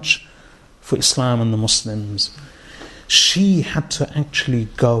so much for Islam and the Muslims. She had to actually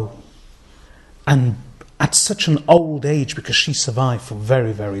go, and at such an old age, because she survived for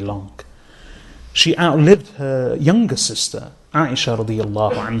very, very long. She outlived her younger sister, Aisha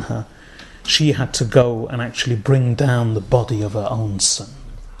radiyallahu anha. She had to go and actually bring down the body of her own son,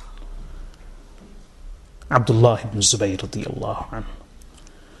 Abdullah ibn Zubayr radiyallahu anhu.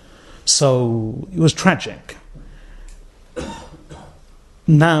 So it was tragic.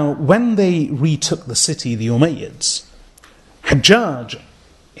 Now, when they retook the city, the Umayyads, Hajjaj,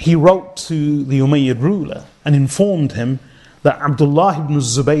 he wrote to the Umayyad ruler and informed him that Abdullah ibn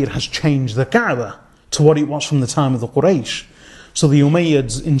Zubayr has changed the Kaaba to what it was from the time of the Quraysh. So the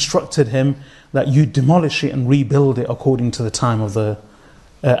Umayyads instructed him that you demolish it and rebuild it according to the time of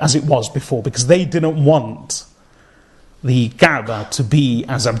as it was before, because they didn't want the Kaaba to be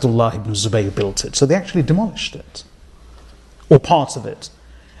as Abdullah ibn Zubayr built it. So they actually demolished it, or part of it,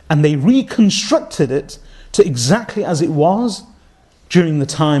 and they reconstructed it to exactly as it was during the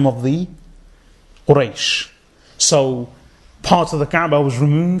time of the Quraysh. So part of the Kaaba was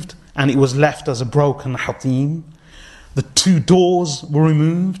removed and it was left as a broken hatim. The two doors were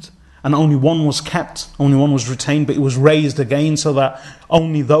removed and only one was kept, only one was retained, but it was raised again so that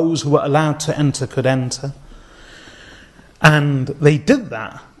only those who were allowed to enter could enter. And they did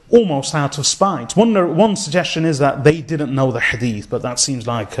that almost out of spite. One suggestion is that they didn't know the hadith, but that seems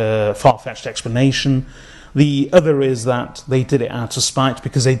like a far-fetched explanation. The other is that they did it out of spite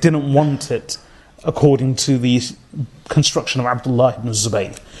because they didn't want it according to the construction of Abdullah ibn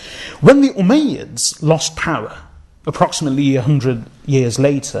Zubayr. When the Umayyads lost power, approximately 100 years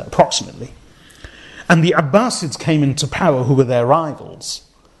later, approximately, and the Abbasids came into power, who were their rivals,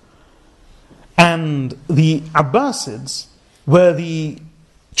 and the Abbasids were the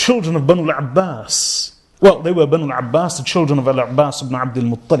children of Banu al-Abbas. Well, they were Banu al-Abbas, the children of al-Abbas ibn Abd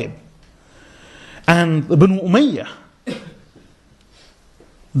al-Muttalib. And the Banu Umayyah,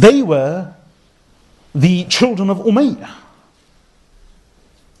 they were the children of Umayyah.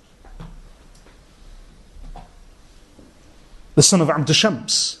 The son of Abd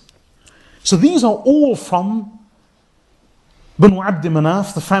Shams. So these are all from Banu Abd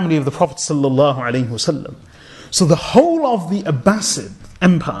Manaf, the family of the Prophet sallallahu alaihi wasallam. So the whole of the Abbasid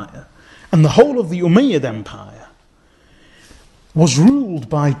Empire and the whole of the Umayyad Empire was ruled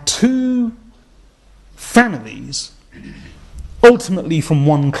by two families, ultimately from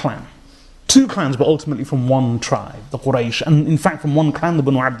one clan. Two clans, but ultimately from one tribe, the Quraysh, and in fact from one clan, the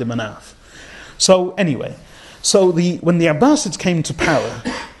Banu Abd Manaf. So anyway, when the Abbasids came to power,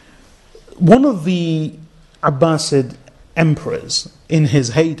 one of the Abbasid emperors in his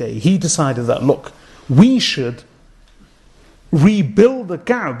heyday, he decided that, look, we should rebuild the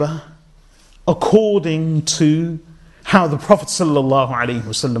Kaaba according to how the Prophet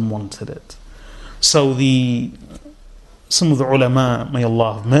ﷺ wanted it. So some of the ulama, may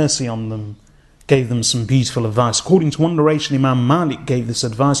Allah have mercy on them, gave them some beautiful advice. According to one narration, Imam Malik gave this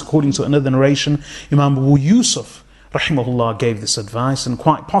advice. According to another narration, Imam Abu Yusuf, rahimahullah, gave this advice. And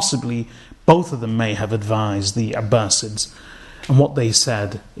quite possibly, both of them may have advised the Abbasids. And what they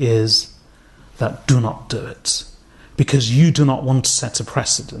said is that do not do it, because you do not want to set a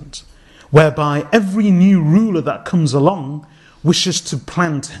precedent whereby every new ruler that comes along wishes to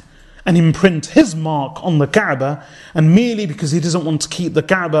plant and imprint his mark on the Kaaba, and merely because he doesn't want to keep the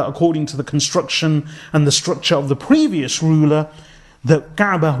Kaaba according to the construction and the structure of the previous ruler, the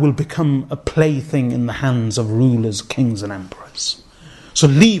Kaaba will become a plaything in the hands of rulers, kings and emperors. So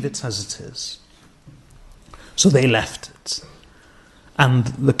leave it as it is. So they left it. And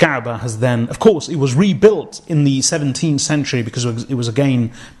the Kaaba has then, of course, it was rebuilt in the 17th century because it was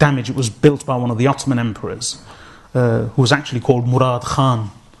again damaged. It was built by one of the Ottoman emperors, who was actually called Murad Khan.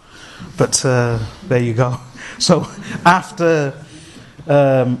 But there you go. So after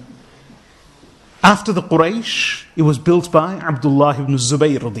the Quraysh, it was built by Abdullah ibn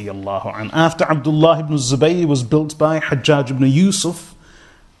Zubayr radiyallahu anhu. After Abdullah ibn Zubayr, it was built by Hajjaj ibn Yusuf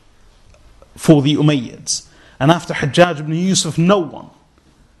for the Umayyads. And after Hajjaj ibn Yusuf, no one.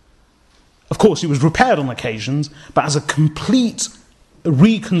 Of course, it was repaired on occasions, but as a complete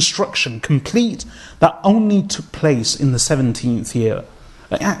reconstruction, that only took place in the 17th year.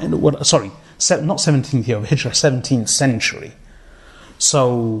 Not 17th year of Hijrah, 17th century.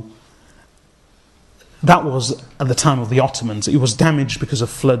 So that was at the time of the Ottomans. It was damaged because of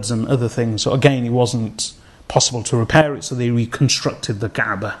floods and other things. So again, it wasn't possible to repair it, so they reconstructed the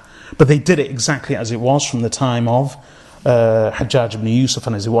Kaaba. But they did it exactly as it was from the time of Hajjaj ibn Yusuf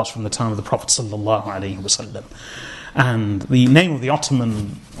and as it was from the time of the Prophet sallallahu alaihi wasallam. And the name of the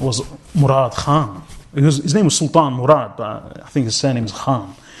Ottoman was Murad Khan. His name was Sultan Murad, but I think his surname is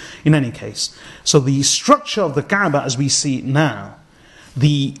Khan. In any case, so the structure of the Kaaba as we see it now,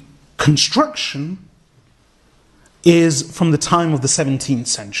 the construction is from the time of the 17th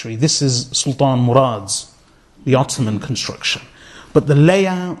century. This is Sultan Murad's, the Ottoman construction. But the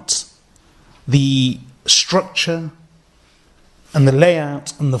layout, the structure, and the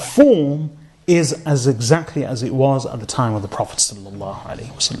layout and the form is as exactly as it was at the time of the Prophet sallallahu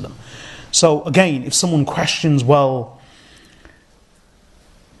alaihi wasallam. So again, if someone questions, well,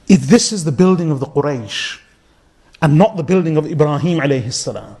 if this is the building of the Quraysh and not the building of Ibrahim alayhi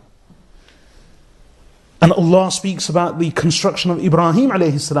salam, and Allah speaks about the construction of Ibrahim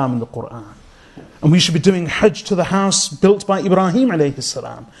alayhi salam in the Quran, and we should be doing Hajj to the house built by Ibrahim alayhi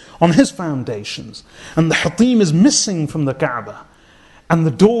salam on his foundations, and the Hatim is missing from the Kaaba, and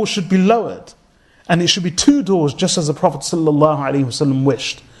the door should be lowered, and it should be two doors just as the Prophet sallallahu alaihi wasallam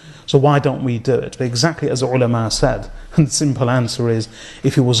wished. So why don't we do it? But exactly as the ulama said, and the simple answer is,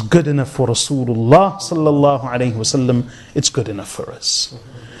 if it was good enough for Rasulullah sallallahu alaihi wasallam, it's good enough for us.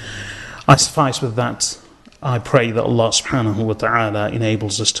 I suffice with that. I pray that Allah subhanahu wa ta'ala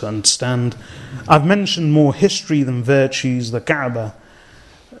enables us to understand. I've mentioned more history than virtues. The Kaaba,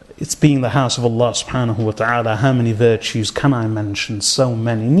 it's being the house of Allah subhanahu wa ta'ala. How many virtues can I mention? So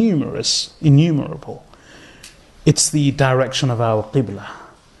many, numerous, innumerable. It's the direction of our Qibla.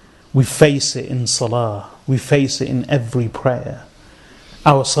 We face it in Salah. We face it in every prayer.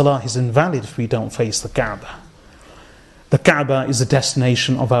 Our Salah is invalid if we don't face the Kaaba. The Kaaba is the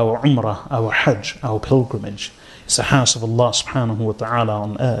destination of our Umrah, our Hajj, our pilgrimage. It's the house of Allah subhanahu wa ta'ala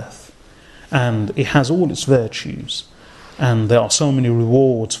on earth. And it has all its virtues. And there are so many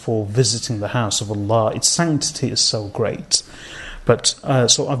rewards for visiting the house of Allah. Its sanctity is so great. But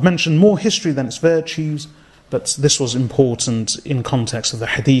so I've mentioned more history than its virtues, but this was important in context of the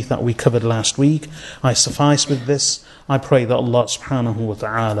hadith that we covered last week. I suffice with this. I pray that Allah subhanahu wa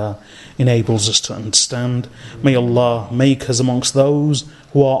ta'ala enables us to understand. May Allah make us amongst those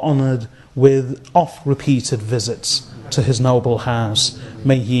who are honoured with oft-repeated visits to His noble house.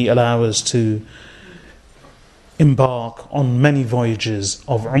 May He allow us to embark on many voyages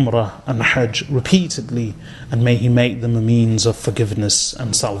of Umrah and Hajj repeatedly, and may He make them a means of forgiveness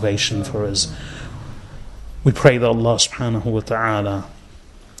and salvation for us. We pray that Allah subhanahu wa ta'ala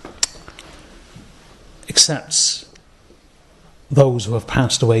accepts those who have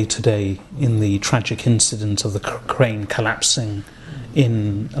passed away today in the tragic incident of the crane collapsing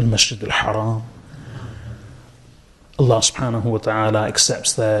in Al-Masjid Al-Haram. Allah subhanahu wa ta'ala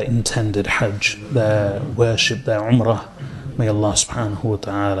accepts their intended Hajj, their worship, their Umrah. May Allah subhanahu wa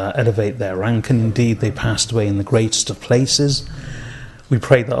ta'ala elevate their rank, and indeed they passed away in the greatest of places. We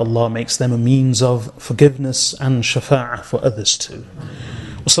pray that Allah makes them a means of forgiveness and shafa'ah for others too.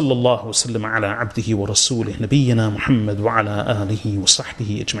 وصلى الله وسلم على عبده ورسوله نبينا محمد وعلى آله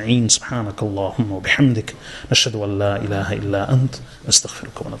وصحبه أجمعين سبحانك اللهم وبحمدك نشهد أن لا إله إلا أنت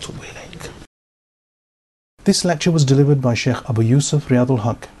نستغفرك ونتوب إليك. This lecture was delivered by Sheikh Abu Yusuf Riyadul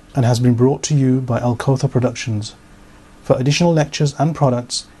Haq and has been brought to you by Al Kawthar Productions. For additional lectures and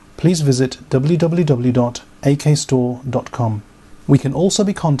products, please visit www.akstore.com. We can also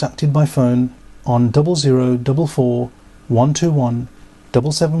be contacted by phone on 0044 121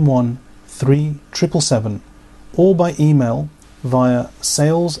 771 3777 or by email via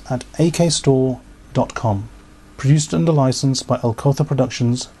sales@akstore.com. Produced under license by Al Kawthar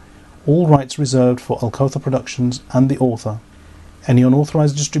Productions. All rights reserved for Al Kawthar Productions and the author. Any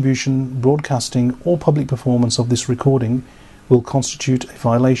unauthorized distribution, broadcasting or public performance of this recording will constitute a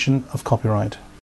violation of copyright.